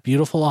for that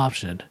beautiful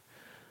option,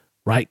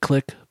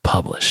 right-click,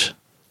 publish.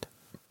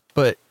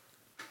 But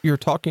you're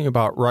talking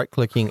about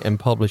right-clicking and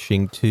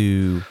publishing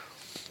to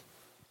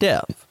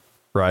dev,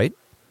 right?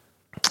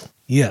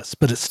 Yes,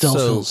 but it still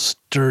feels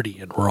dirty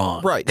and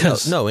wrong. Right.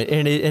 No,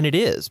 and it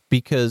is,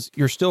 because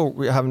you're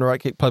still having to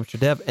right-click, publish to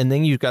dev, and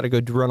then you've got to go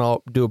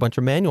do a bunch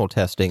of manual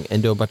testing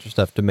and do a bunch of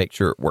stuff to make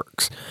sure it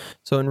works.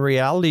 So in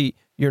reality,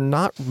 you're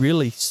not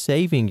really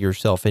saving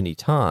yourself any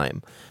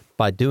time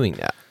by doing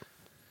that.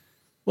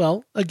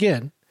 Well,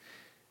 again,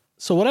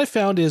 so what I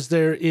found is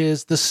there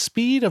is the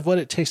speed of what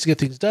it takes to get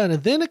things done,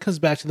 and then it comes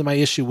back to my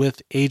issue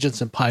with agents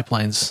and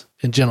pipelines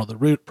in general, the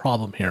root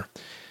problem here.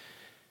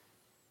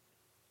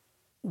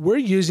 We're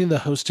using the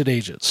hosted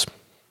agents.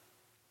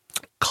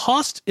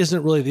 Cost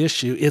isn't really the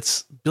issue.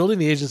 It's building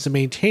the agents and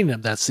maintaining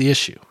them. That's the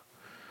issue,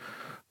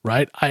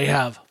 right? I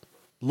have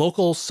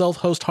local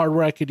self-host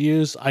hardware I could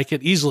use. I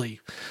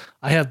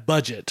have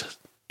budget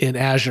in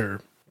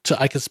Azure.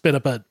 I could spin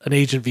up an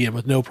agent VM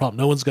with no problem.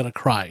 No one's going to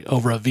cry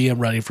over a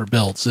VM running for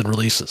builds and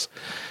releases.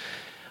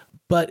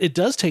 But it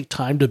does take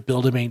time to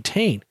build and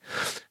maintain.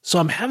 So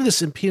I'm having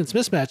this impedance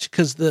mismatch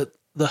because the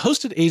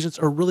hosted agents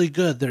are really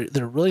good.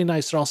 They're really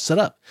nice. They're all set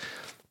up.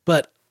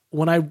 But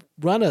when I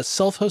run a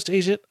self-host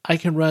agent, I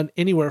can run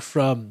anywhere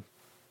from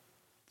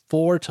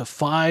 4 to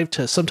 5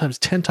 to sometimes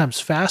 10 times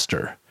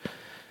faster,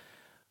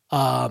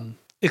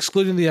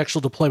 excluding the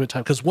actual deployment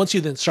time. Because once you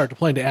then start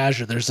deploying to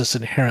Azure, there's this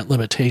inherent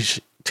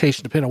limitation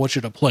depending on what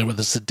you're deploying, whether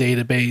it's the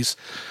database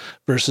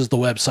versus the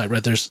website,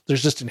 right? There's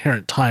just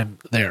inherent time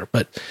there.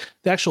 But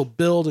the actual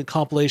build and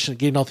compilation and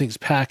getting all things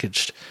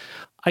packaged,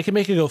 I can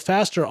make it go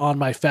faster on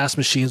my fast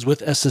machines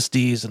with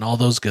SSDs and all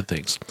those good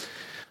things.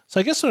 So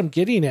I guess what I'm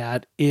getting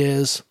at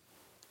is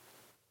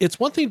it's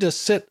one thing to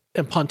sit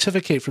and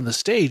pontificate from the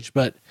stage,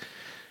 but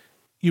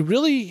you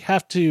really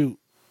have to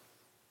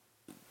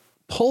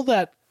pull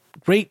that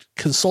great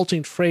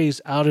consulting phrase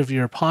out of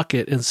your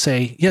pocket and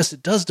say, yes,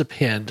 it does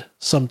depend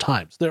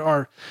sometimes. There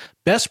are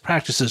best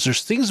practices.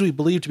 There's things we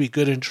believe to be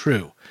good and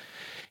true,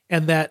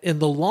 and that in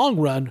the long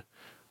run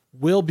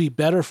will be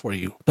better for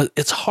you. But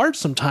it's hard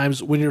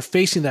sometimes when you're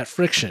facing that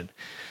friction.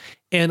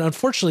 And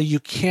unfortunately, you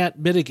can't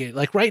mitigate.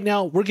 Like right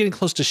now, we're getting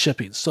close to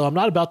shipping. So I'm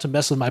not about to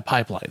mess with my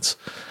pipelines.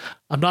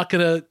 I'm not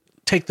going to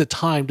take the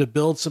time to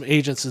build some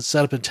agents and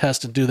set up and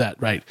test and do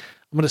that, right?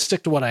 I'm going to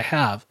stick to what I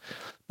have.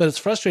 But it's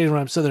frustrating when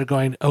I'm sitting there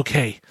going,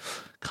 okay,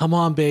 come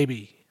on,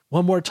 baby.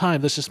 One more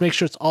time. Let's just make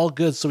sure it's all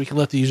good so we can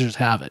let the users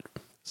have it.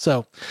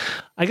 So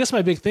I guess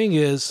my big thing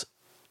is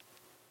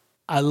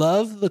I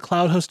love the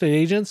cloud-hosted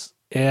agents,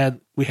 and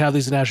we have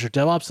these in Azure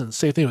DevOps, and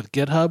same thing with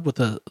GitHub with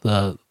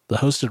the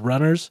hosted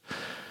runners.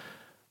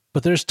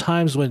 But there's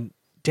times when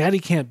Daddy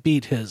can't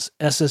beat his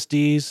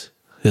SSDs,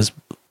 his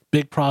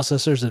big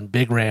processors, and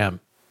big RAM.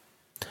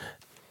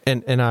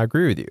 And I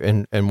agree with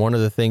you. And one of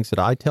the things that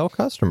I tell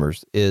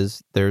customers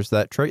is there's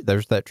that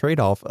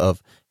trade-off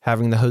of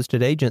having the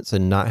hosted agents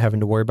and not having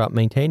to worry about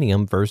maintaining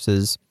them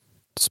versus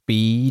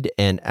speed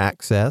and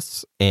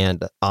access.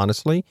 And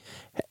honestly,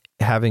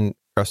 having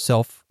a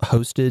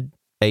self-hosted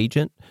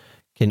agent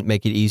can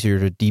make it easier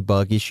to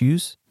debug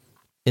issues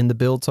in the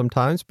build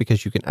sometimes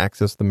because you can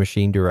access the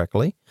machine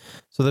directly.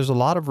 So there's a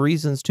lot of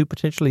reasons to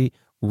potentially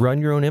run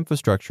your own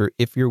infrastructure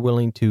if you're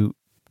willing to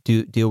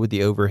deal with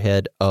the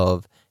overhead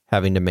of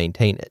having to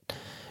maintain it.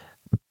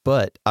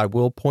 But I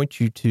will point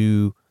you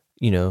to,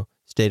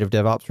 State of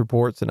DevOps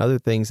reports and other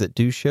things that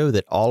do show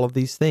that all of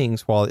these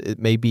things, while it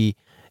may be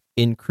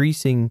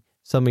increasing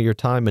some of your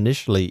time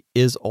initially,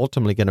 is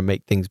ultimately going to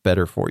make things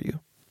better for you.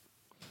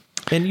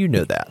 And you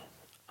know that.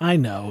 I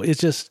know.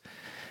 It's just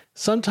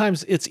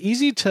sometimes it's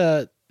easy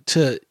to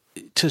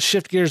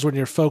shift gears when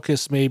your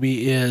focus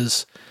maybe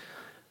is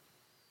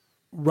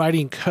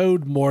writing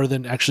code more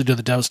than actually do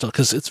the dev stuff.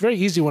 Because it's very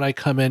easy when I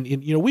come in,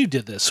 and, we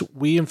did this.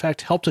 We, in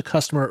fact, helped a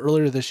customer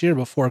earlier this year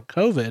before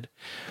COVID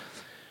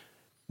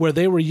where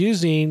they were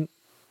using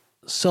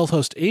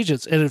self-host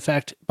agents. And in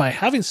fact, by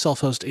having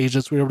self-host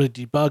agents, we were able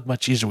to debug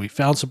much easier. We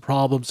found some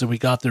problems and we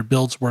got their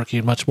builds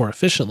working much more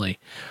efficiently.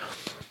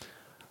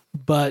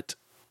 But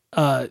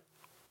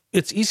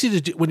it's easy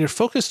to do when you're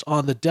focused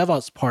on the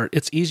DevOps part.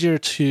 It's easier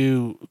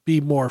to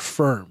be more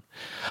firm.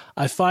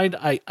 I find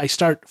I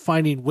start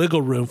finding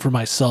wiggle room for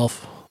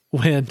myself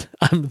when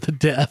I'm the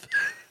dev,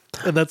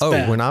 and that's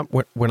bad.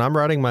 When I'm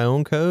writing my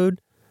own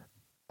code,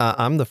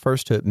 I'm the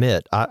first to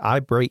admit I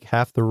break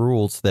half the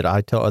rules that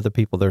I tell other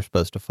people they're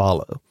supposed to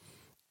follow,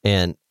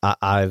 and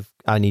I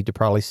need to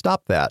probably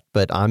stop that.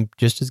 But I'm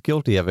just as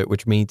guilty of it,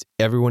 which means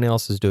everyone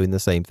else is doing the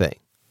same thing.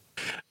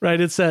 Right.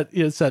 It's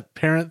that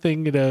parent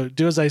thing,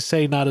 do as I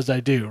say, not as I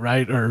do.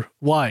 Right. Or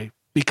why?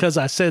 Because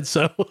I said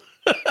so.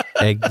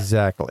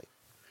 Exactly.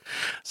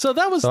 So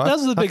that was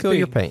the big I feel thing.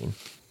 your pain.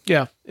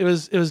 Yeah. It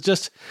was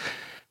just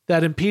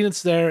that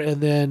impedance there.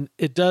 And then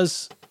it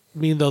does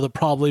mean, though, that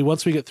probably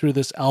once we get through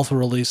this alpha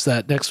release,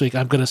 that next week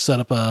I'm going to set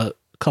up a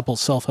couple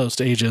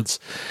self-host agents,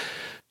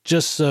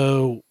 just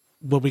so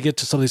when we get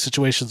to some of these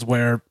situations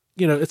where,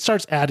 it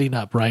starts adding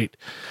up, right?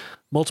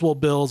 Multiple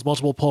builds,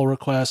 multiple pull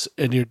requests,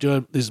 and you're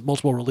doing these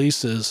multiple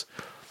releases,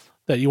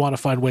 that you want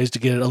to find ways to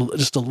get it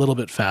just a little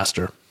bit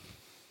faster.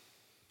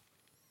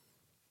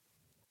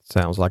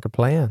 Sounds like a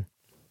plan.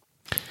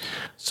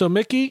 So,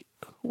 Mickey,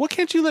 what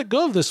can't you let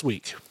go of this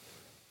week?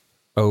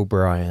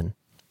 O'Brien.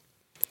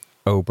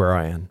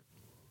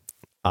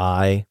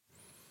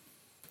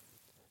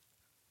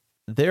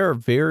 There are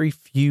very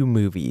few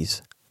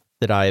movies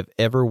that I have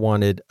ever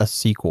wanted a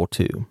sequel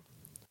to,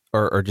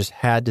 or just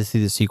had to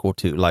see the sequel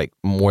to, like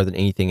more than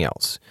anything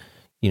else.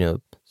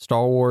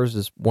 Star Wars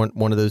is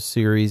one of those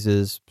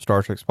series.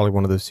 Star Trek's probably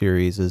one of those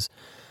series.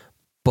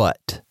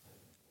 But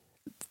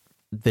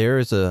there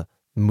is a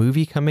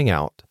movie coming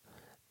out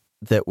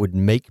that would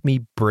make me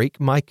break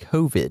my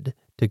COVID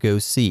to go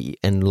see,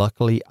 and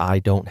luckily I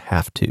don't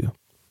have to.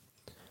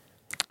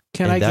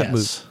 Can I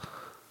guess?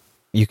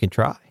 You can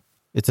try.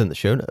 It's in the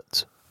show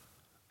notes.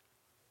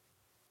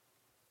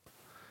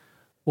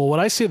 Well, what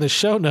I see in the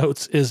show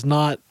notes is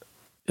not,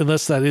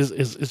 unless that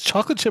is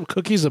chocolate chip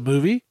cookies a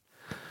movie?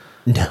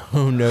 No.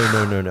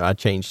 I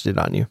changed it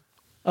on you.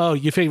 Oh,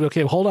 you figured,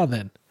 okay, hold on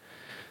then.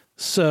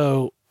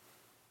 So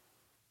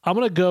I'm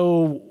going to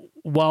go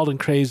wild and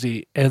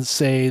crazy and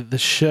say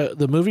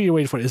the movie you're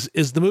waiting for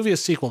is the movie a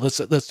sequel?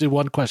 Let's do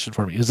one question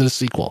for me. Is it a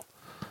sequel?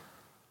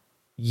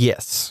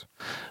 Yes.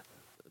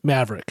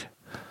 Maverick.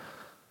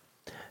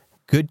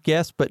 Good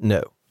guess, but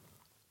no.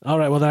 All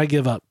right, well, then I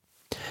give up.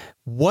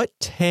 What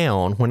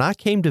town, when I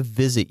came to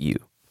visit you,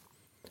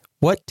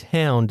 what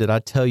town did I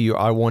tell you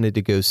I wanted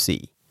to go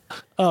see?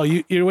 Oh,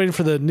 you're waiting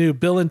for the new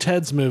Bill and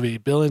Ted's movie,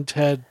 Bill and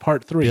Ted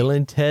Part 3. Bill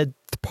and Ted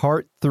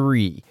Part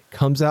 3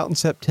 comes out in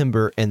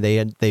September, and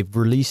they've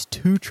released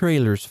 2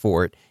 trailers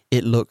for it.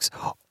 It looks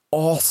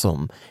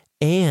awesome.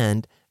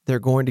 And they're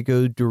going to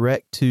go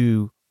direct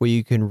to where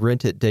you can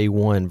rent it day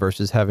one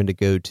versus having to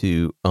go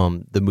to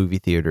the movie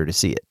theater to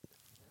see it.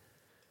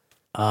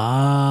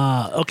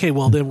 Okay.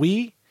 Well, then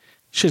we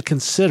should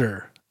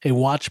consider a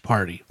watch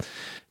party,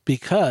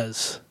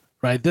 because,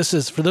 right, this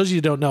is, for those of you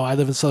who don't know, I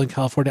live in Southern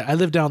California. I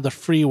live down the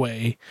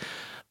freeway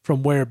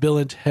from where Bill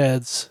and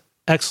Ted's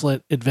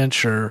Excellent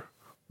Adventure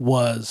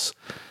was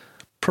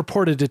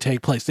purported to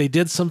take place. They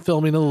did some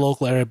filming in the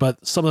local area,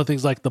 but some of the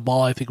things like the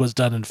mall, I think, was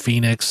done in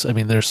Phoenix. I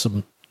mean, there's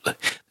some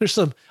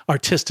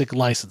artistic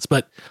license,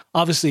 but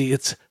obviously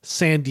it's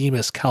San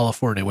Dimas,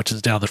 California, which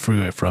is down the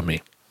freeway from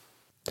me.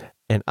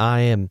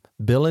 And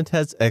Bill and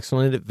Ted's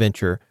Excellent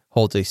Adventure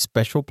holds a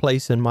special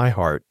place in my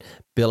heart.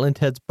 Bill and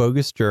Ted's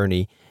Bogus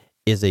Journey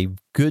is a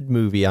good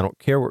movie. I don't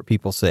care what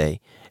people say.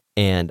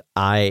 And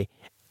I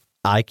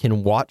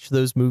can watch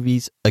those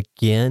movies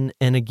again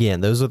and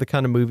again. Those are the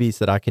kind of movies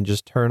that I can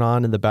just turn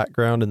on in the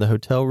background in the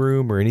hotel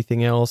room or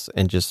anything else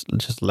and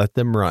just let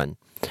them run.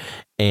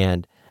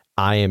 And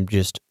I am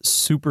just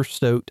super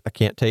stoked. I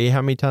can't tell you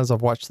how many times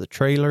I've watched the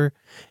trailer.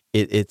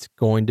 It's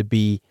going to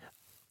be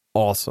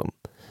awesome.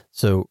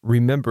 So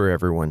remember,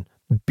 everyone,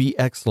 be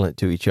excellent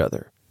to each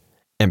other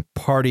and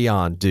party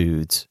on,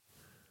 dudes.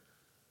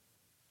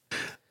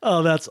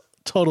 Oh, that's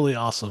totally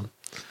awesome.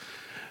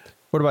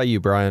 What about you,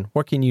 Brian?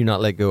 What can you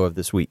not let go of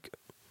this week?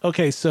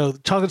 Okay, so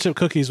chocolate chip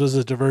cookies was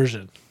a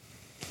diversion.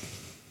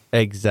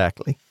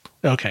 Exactly.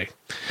 Okay.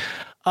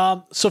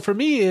 So for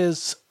me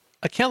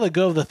I can't let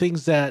go of the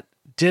things that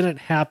didn't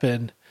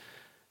happen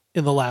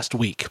in the last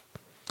week.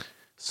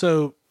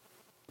 So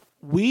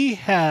we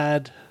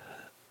had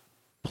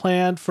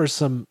planned for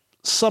some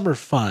summer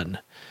fun,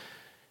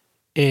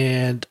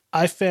 and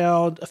I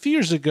found a few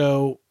years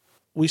ago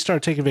we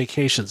started taking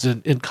vacations.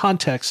 In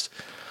context,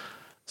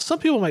 some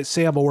people might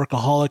say I'm a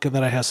workaholic and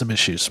that I have some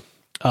issues.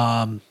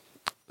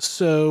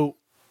 So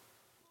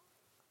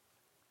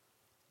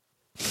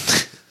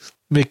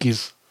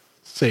Mickey's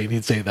saying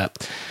he'd say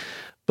that.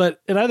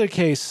 But in either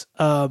case,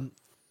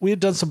 we had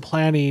done some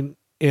planning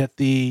at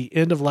the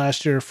end of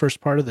last year, first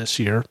part of this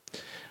year,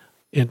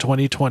 in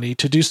 2020,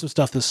 to do some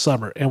stuff this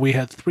summer. And we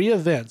had 3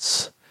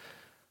 events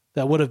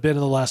that would have been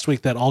in the last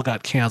week that all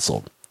got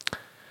canceled.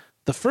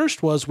 The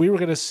first was we were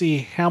going to see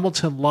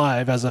Hamilton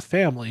live as a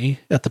family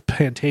at the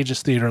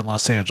Pantages Theater in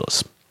Los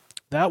Angeles.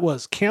 That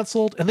was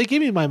canceled, and they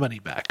gave me my money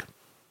back.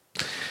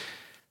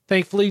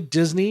 Thankfully,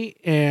 Disney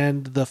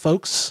and the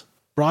folks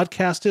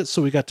broadcast it,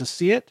 so we got to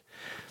see it.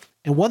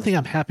 And one thing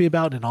I'm happy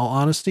about, in all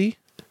honesty,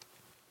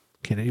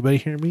 can anybody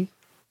hear me?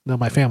 No,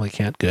 my family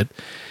can't. Good.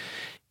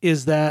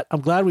 Is that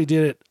I'm glad we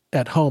did it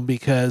at home,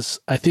 because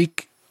I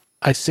think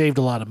I saved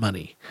a lot of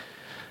money.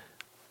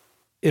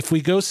 If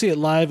we go see it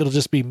live, it'll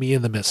just be me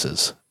and the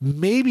missus.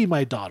 Maybe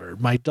my daughter.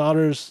 My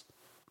daughter's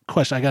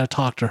question, I got to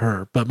talk to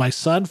her. But my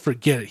son,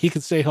 forget it. He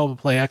can stay home and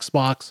play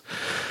Xbox.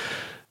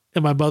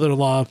 And my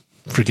mother-in-law,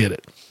 Forget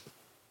it.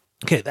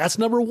 Okay, that's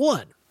number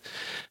one.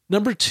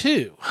 Number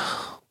two,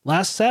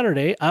 last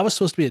Saturday, I was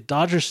supposed to be at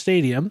Dodger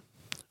Stadium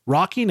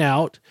rocking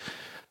out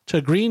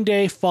to Green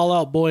Day, Fall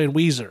Out Boy, and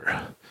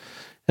Weezer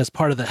as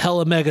part of the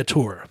Hella Mega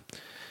Tour.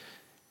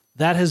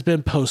 That has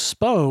been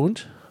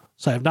postponed,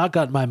 so I have not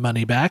gotten my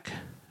money back,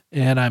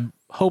 and I'm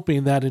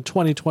hoping that in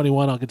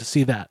 2021 I'll get to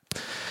see that.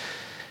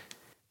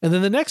 And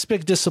then the next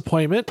big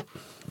disappointment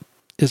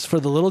is for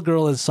the little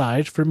girl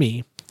inside, for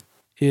me,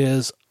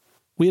 is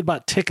we had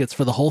bought tickets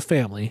for the whole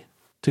family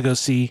to go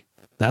see,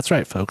 that's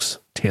right, folks,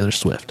 Taylor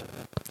Swift.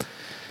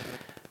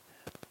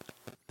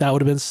 That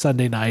would have been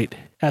Sunday night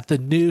at the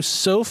new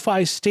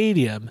SoFi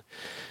Stadium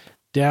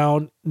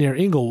down near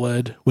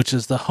Inglewood, which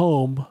is the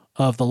home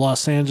of the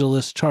Los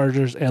Angeles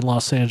Chargers and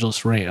Los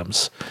Angeles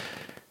Rams.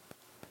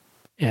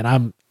 And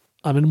I'm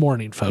in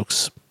mourning,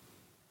 folks.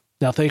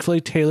 Now,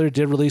 thankfully, Taylor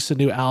did release a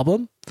new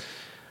album.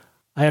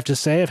 I have to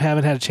say, I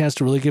haven't had a chance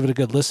to really give it a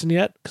good listen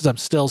yet because I'm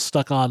still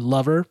stuck on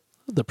Lover,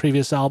 the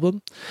previous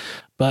album.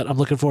 But I'm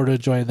looking forward to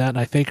enjoying that, and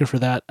I thank her for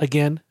that.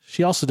 Again,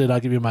 she also did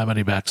not give me my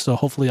money back, so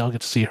hopefully I'll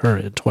get to see her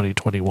in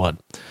 2021.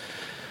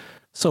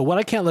 So what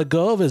I can't let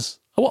go of is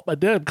I want my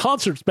damn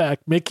concerts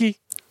back, Mickey.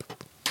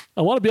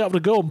 I want to be able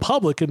to go in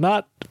public and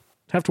not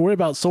have to worry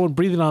about someone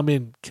breathing on me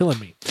and killing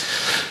me.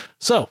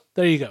 So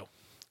there you go.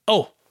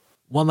 Oh,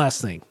 one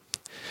last thing.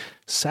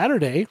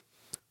 Saturday,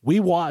 we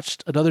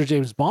watched another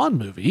James Bond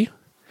movie,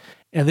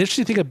 and the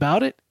interesting thing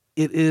about it,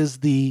 it is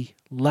the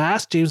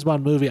last James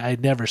Bond movie I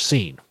had never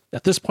seen.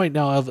 At this point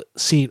now, I've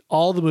seen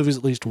all the movies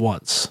at least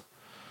once.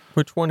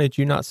 Which one had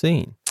you not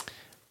seen?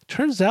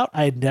 Turns out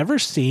I had never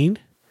seen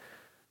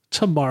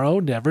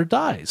Tomorrow Never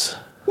Dies.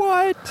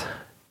 What?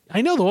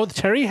 I know, the one with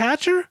Terry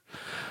Hatcher.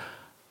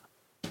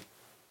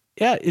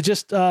 Yeah, it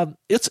just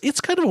it's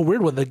kind of a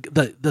weird one.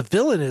 The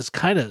villain is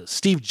kind of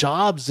Steve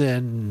Jobs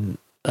and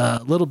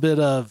a little bit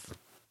of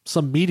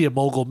some media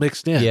mogul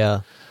mixed in.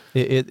 Yeah,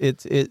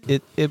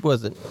 it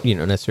wasn't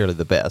necessarily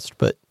the best,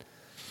 but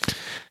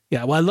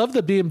yeah. Well, I love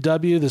the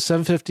BMW, the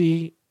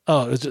 750.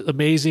 Oh, it was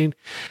amazing,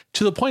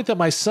 to the point that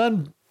my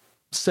son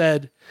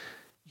said,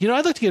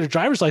 I'd like to get a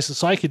driver's license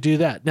so I could do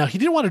that. Now, he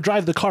didn't want to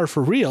drive the car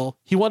for real.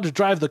 He wanted to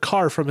drive the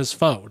car from his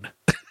phone.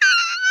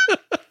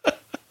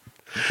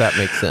 That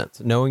makes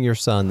sense. Knowing your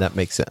son, that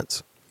makes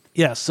sense.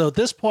 Yeah. So at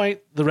this point,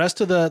 the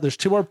rest of there's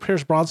two more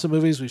Pierce Brosnan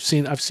movies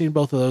I've seen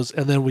both of those,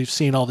 and then we've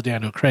seen all the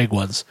Daniel Craig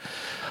ones.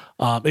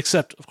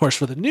 Except, of course,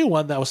 for the new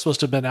one that was supposed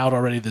to have been out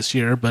already this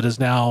year, but is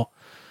now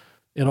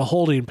in a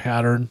holding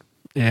pattern,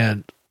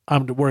 and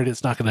I'm worried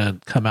it's not going to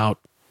come out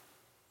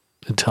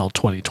until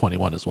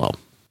 2021 as well.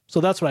 So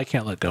that's what I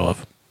can't let go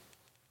of.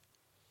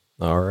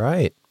 All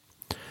right.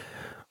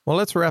 Well,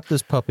 let's wrap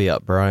this puppy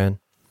up, Brian.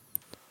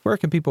 Where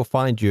can people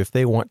find you if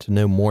they want to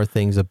know more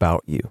things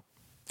about you?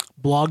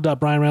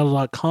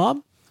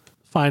 blog.brianrandall.com.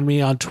 Find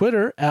me on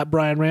Twitter at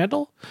Brian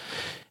Randall,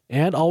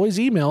 and always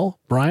email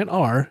Brian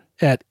R.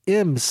 at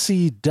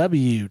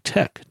mcwtech.com.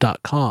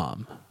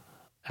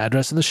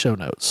 Address in the show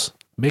notes.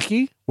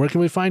 Mickey, where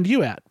can we find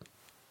you at?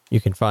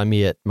 You can find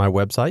me at my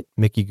website,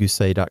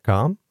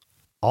 mickeygousset.com.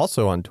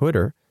 Also on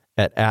Twitter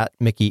at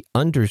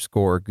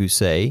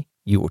Mickey_Gousset.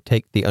 You will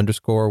take the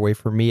underscore away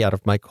from me out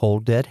of my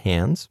cold, dead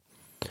hands.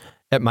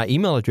 At my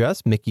email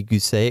address,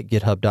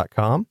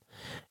 mickeygousset@github.com.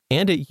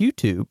 And at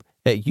YouTube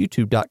at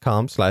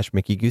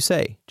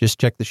youtube.com/mickeygousset. Just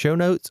check the show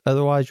notes.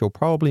 Otherwise, you'll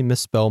probably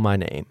misspell my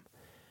name.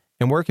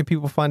 And where can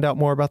people find out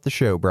more about the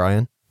show,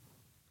 Brian?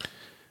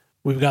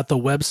 We've got the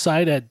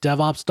website at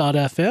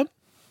devops.fm,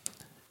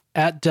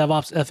 at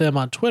DevOpsFM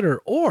on Twitter,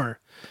 or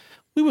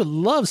we would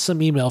love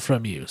some email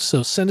from you.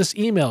 So send us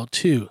email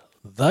to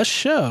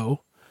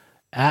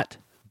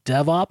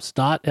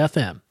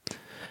theshow@devops.fm.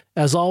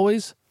 As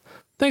always,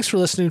 thanks for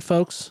listening,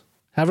 folks.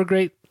 Have a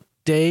great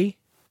day,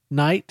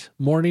 night,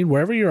 morning,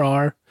 wherever you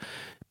are.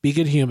 Be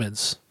good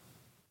humans.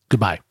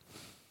 Goodbye.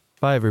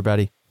 Bye,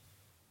 everybody.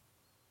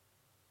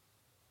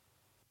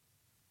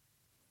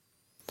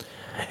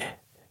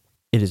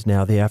 It is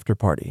now the after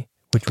party,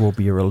 which will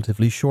be a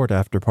relatively short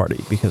after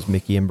party because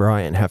Mickey and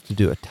Brian have to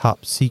do a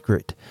top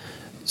secret,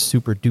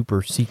 super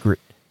duper secret,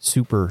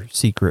 super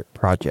secret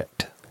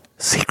project.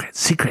 Secret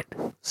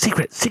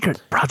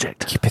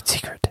project. Keep it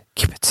secret.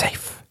 Keep it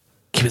safe.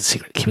 Keep it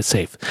secret. Keep it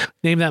safe.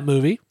 Name that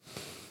movie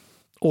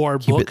or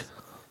book.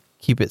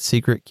 Keep it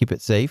secret. Keep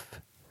it safe.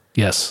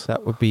 Yes.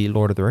 That would be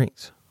Lord of the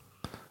Rings.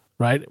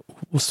 Right?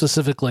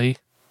 Specifically,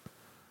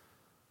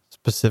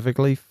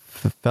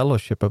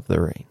 Fellowship of the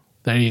Ring.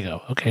 There you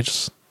go. Okay.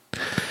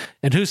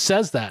 And who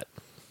says that?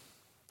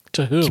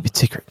 To whom? Keep it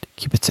secret.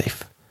 Keep it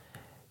safe.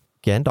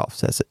 Gandalf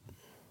says it.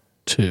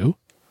 To?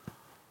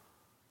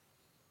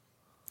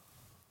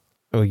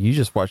 Oh, you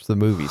just watched the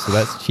movie, so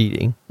that's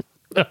cheating.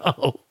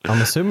 No.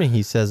 I'm assuming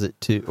he says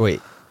it to... Wait.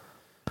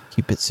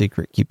 Keep it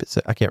secret. Keep it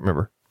safe. I can't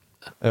remember.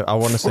 I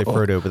want to say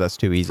Frodo, but that's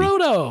too easy.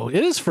 Frodo.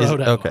 It is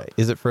Frodo. Okay.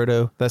 Is it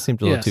Frodo? That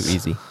seems a little too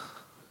easy.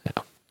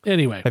 Yeah.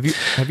 Anyway.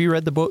 Have you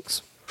read the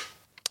books?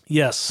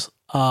 Yes.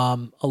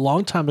 A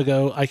long time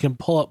ago, I can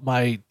pull up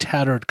my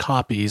tattered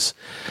copies.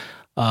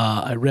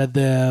 I read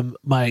them.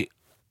 My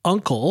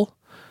uncle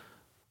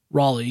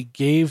Raleigh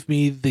gave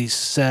me the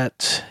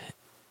set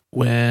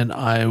when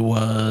I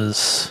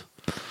was,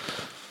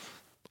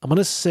 I'm going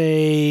to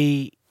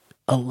say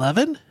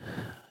 11.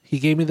 He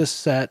gave me this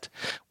set.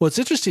 What's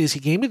interesting is he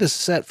gave me this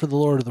set for the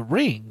Lord of the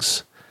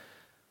Rings,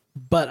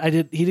 but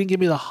he didn't give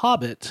me the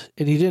Hobbit,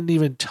 and he didn't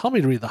even tell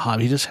me to read the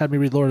Hobbit. He just had me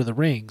read Lord of the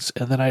Rings,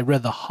 and then I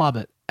read the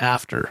Hobbit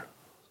after.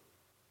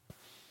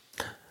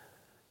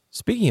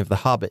 Speaking of the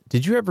Hobbit,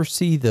 did you ever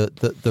see the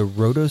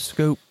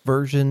rotoscope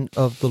version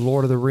of the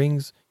Lord of the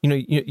Rings?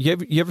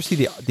 You ever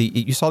see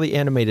you saw the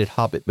animated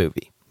Hobbit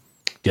movie?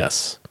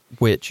 Yes.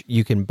 Which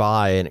you can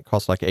buy, and it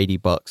costs like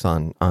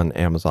 $80 on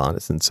Amazon.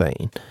 It's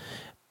insane.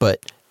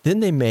 But then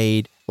they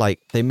made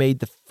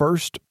the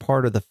first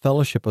part of the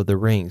Fellowship of the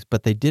Rings,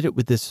 but they did it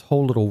with this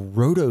whole little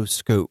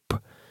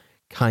rotoscope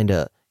kind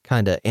of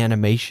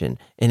animation.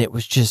 And it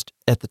was just,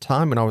 at the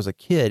time when I was a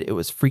kid, it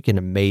was freaking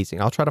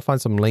amazing. I'll try to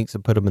find some links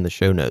and put them in the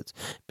show notes,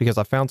 because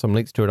I found some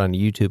links to it on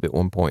YouTube at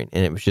one point,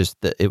 and it was just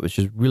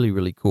really,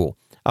 really cool.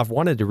 I've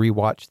wanted to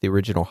rewatch the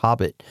original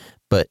Hobbit,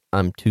 but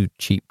I'm too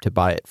cheap to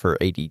buy it for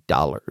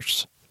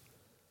 $80.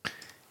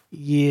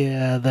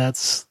 Yeah,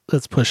 that's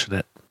pushing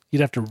it. You'd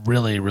have to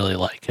really, really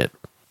like it.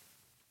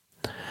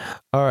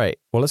 All right.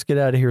 Well, let's get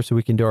out of here so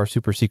we can do our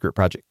super secret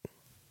project.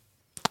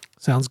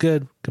 Sounds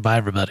good. Goodbye,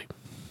 everybody.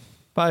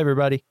 Bye,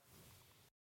 everybody.